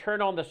and you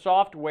turn on the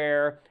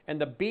software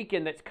and the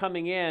beacon that's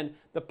coming in,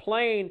 the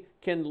plane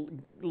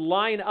can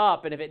line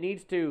up, and if it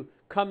needs to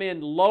come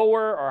in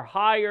lower or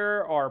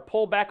higher or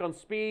pull back on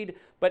speed,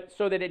 but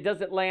so that it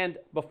doesn't land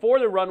before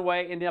the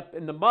runway and up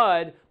in the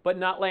mud, but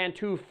not land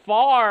too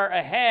far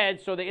ahead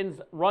so that it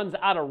runs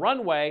out of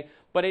runway,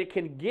 but it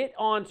can get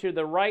onto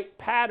the right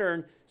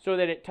pattern so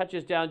that it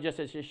touches down just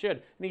as it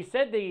should. And he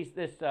said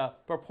this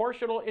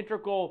proportional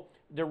integral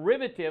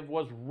derivative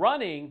was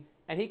running,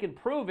 and he can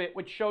prove it,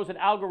 which shows an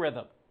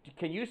algorithm.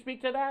 Can you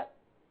speak to that?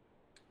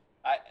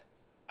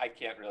 I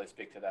can't really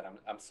speak to that.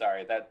 I'm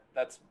sorry.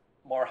 That's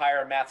more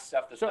higher math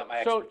stuff. That's not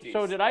my expertise.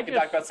 So did I can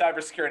talk about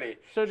cybersecurity.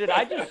 So did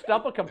I just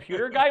stump a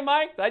computer guy,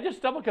 Mike? Did I just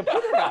stump a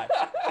computer guy?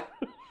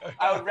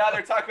 I would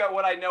rather talk about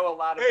what I know a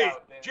lot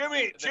about.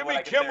 Jimmy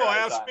Kimmel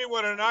asked me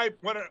what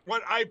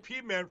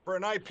IP meant for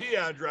an IP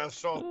address.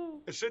 So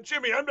I said,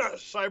 Jimmy, I'm not a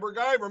cyber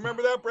guy.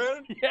 Remember that,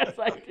 Brandon? Yes,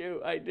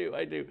 I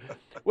do.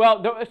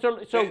 Well,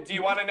 so do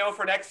you want to know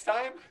for next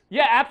time?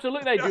 Yeah,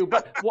 absolutely, I do.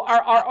 But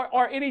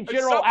are any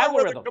general algorithms?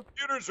 Where the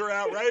computers are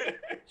at, right?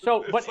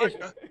 So, but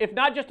if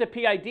not just a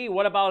PID,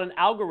 what about an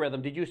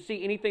algorithm? Did you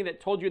see anything that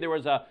told you there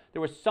was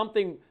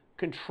something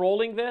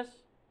controlling this?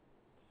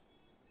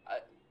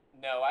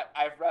 No,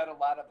 I've read a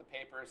lot of the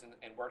papers and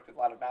worked with a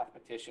lot of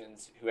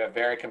mathematicians who have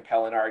very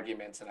compelling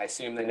arguments, and I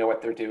assume they know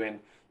what they're doing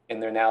in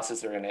their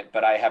analysis or in it,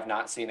 but I have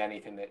not seen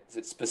anything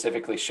that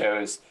specifically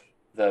shows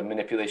the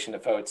manipulation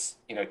of votes,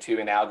 to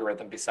an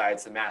algorithm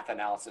besides the math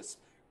analysis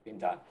being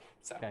done.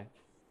 So. Okay.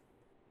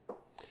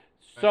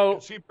 So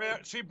see,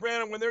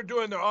 Brandon, when they're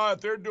doing the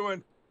audit,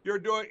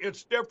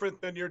 it's different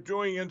than you're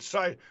doing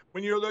inside.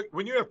 When you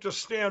have to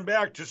stand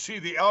back to see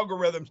the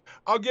algorithms.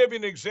 I'll give you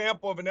an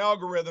example of an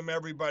algorithm,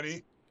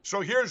 everybody. So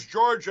here's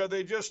Georgia.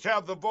 They just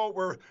have the vote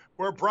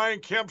where Brian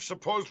Kemp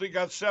supposedly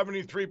got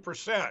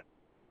 73%.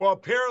 Well,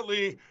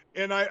 apparently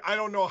in I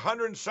don't know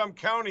 100 and some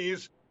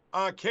counties,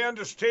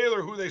 Candace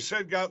Taylor, who they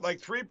said got like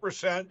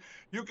 3%,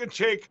 you can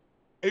take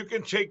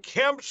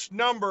Kemp's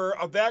number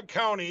of that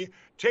county,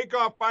 take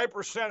off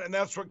 5%, and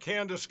that's what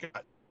Candace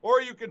got.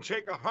 Or you can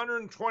take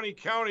 120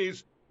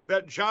 counties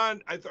that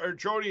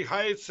Jody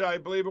Heights, I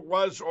believe it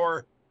was,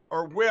 or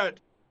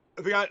Witt,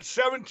 they got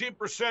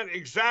 17%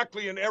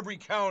 exactly in every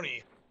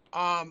county.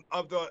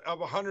 Of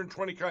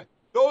 120 counties.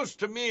 Those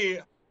to me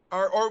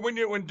are, or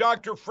when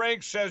Dr.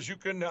 Frank says you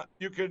can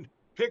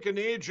pick an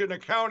age in a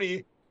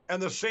county and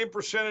the same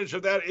percentage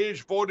of that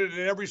age voted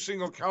in every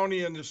single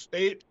county in the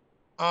state.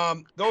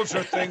 Those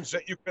are things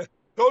that you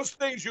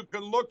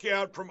can look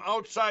at from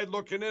outside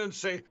looking in and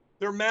say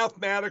they're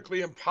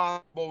mathematically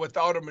impossible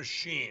without a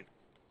machine.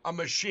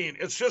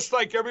 It's just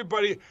like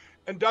everybody.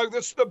 And Doug,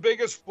 this is the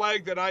biggest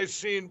flag that I've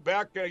seen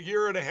back a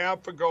year and a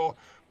half ago.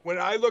 When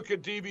I look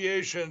at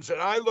deviations, and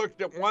I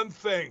looked at one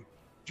thing,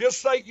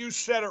 just like you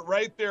said it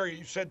right there,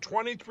 you said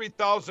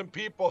 23,000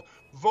 people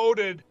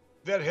voted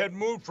that had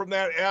moved from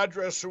that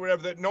address or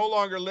whatever that no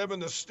longer live in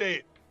the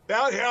state.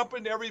 That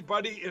happened to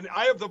everybody, and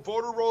I have the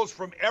voter rolls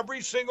from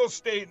every single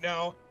state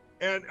now,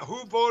 and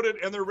who voted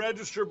and the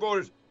registered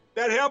voters.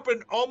 That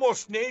happened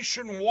almost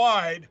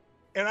nationwide,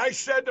 and I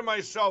said to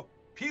myself,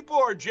 people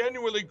are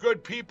genuinely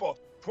good people.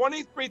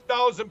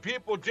 23,000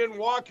 people didn't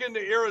walk into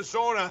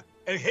Arizona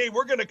and, hey,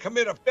 we're going to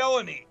commit a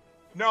felony.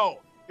 No,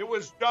 it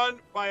was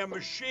done by a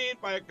machine,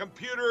 by a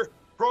computer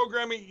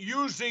programming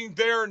using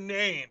their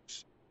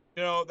names.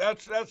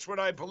 That's what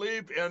I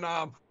believe. And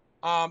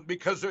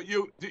because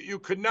you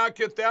could not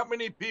get that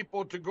many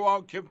people to go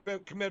out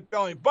and commit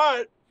felony.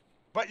 But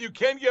you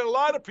can get a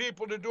lot of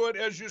people to do it,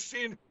 as you've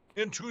seen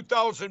in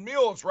 2,000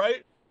 mules,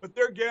 right? But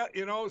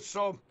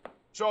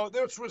so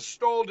this was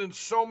stolen in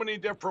so many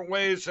different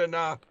ways. And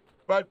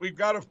but we've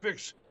got to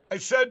fix. I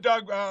said,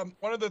 Doug,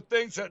 one of the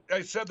things that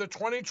I said, the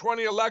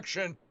 2020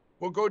 election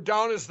will go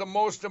down as the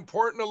most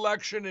important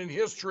election in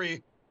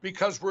history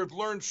because we've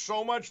learned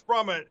so much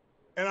from it.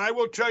 And I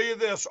will tell you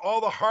this,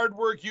 all the hard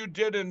work you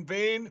did in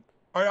vain,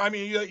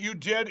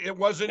 it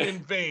wasn't in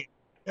vain.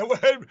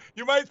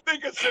 You might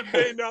think it's in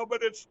vain now,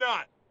 but it's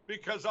not.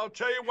 Because I'll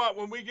tell you what,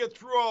 when we get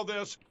through all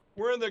this,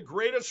 we're in the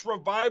greatest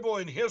revival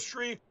in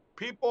history.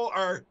 People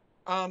are,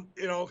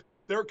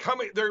 they're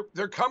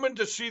coming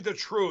to see the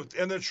truth,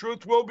 and the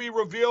truth will be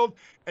revealed.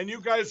 And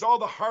you guys, all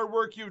the hard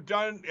work you've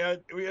done,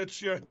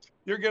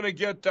 you're going to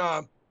get,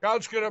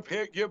 God's going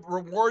to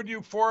reward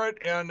you for it.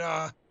 And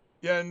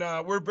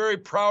we're very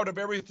proud of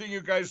everything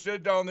you guys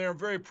did down there. I'm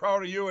very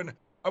proud of you. And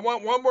I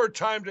want one more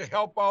time to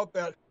help out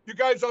that you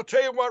guys, I'll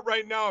tell you what,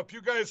 right now, if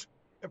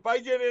I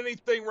get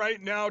anything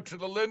right now to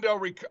the Lindell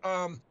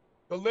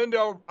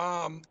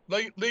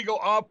Legal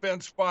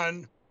Offense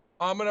Fund,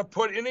 I'm going to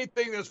put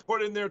anything that's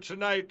put in there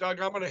tonight, Doug.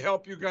 I'm going to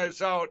help you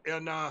guys out.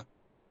 And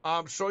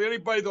so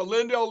anybody, the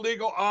Lindell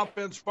Legal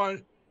Offense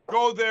Fund,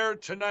 go there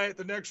tonight.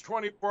 The next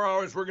 24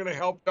 hours, we're going to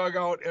help Doug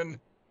out. And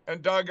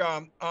Doug,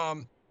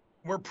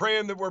 we're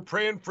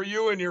praying for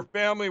you and your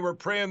family. We're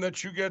praying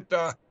that you get.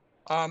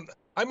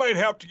 I might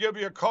have to give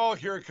you a call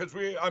here because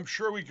I'm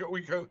sure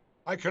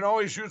I can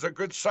always use a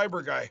good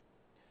cyber guy.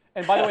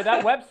 And by the way,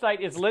 that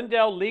website is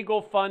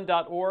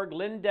lindelllegalfund.org.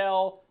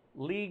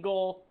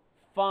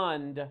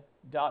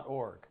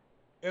 lindelllegalfund.org.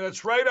 And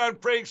it's right on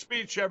Frank's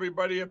speech,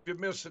 everybody, if you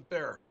miss it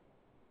there.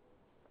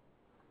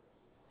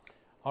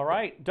 All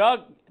right.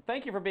 Doug,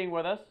 thank you for being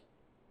with us.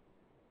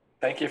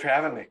 Thank you for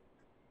having me.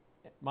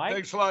 Mike?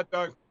 Thanks a lot,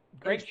 Doug.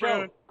 Great Thanks, show.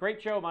 Brandon.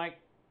 Great show, Mike.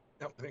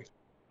 Yep, thanks.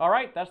 All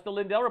right, that's the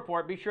Lindell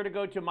Report. Be sure to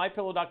go to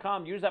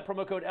mypillow.com. Use that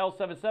promo code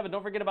L77.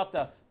 Don't forget about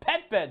the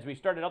pet beds we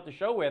started out the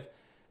show with.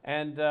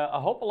 And I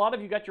hope a lot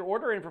of you got your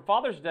order in for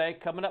Father's Day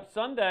coming up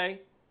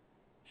Sunday.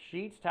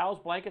 Sheets, towels,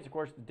 blankets. Of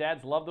course, the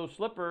dads love those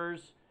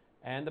slippers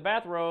and the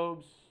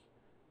bathrobes.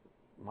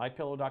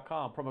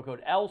 mypillow.com. Promo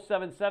code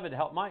L77 to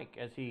help Mike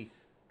as he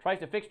tries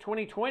to fix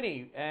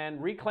 2020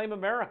 and reclaim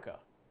America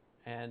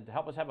and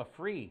help us have a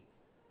free,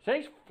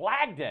 today's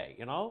Flag Day,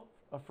 you know,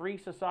 a free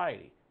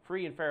society,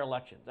 free and fair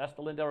elections. That's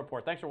the Lindell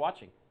Report. Thanks for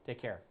watching.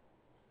 Take care.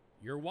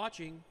 You're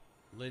watching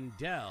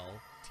Lindell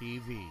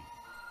TV.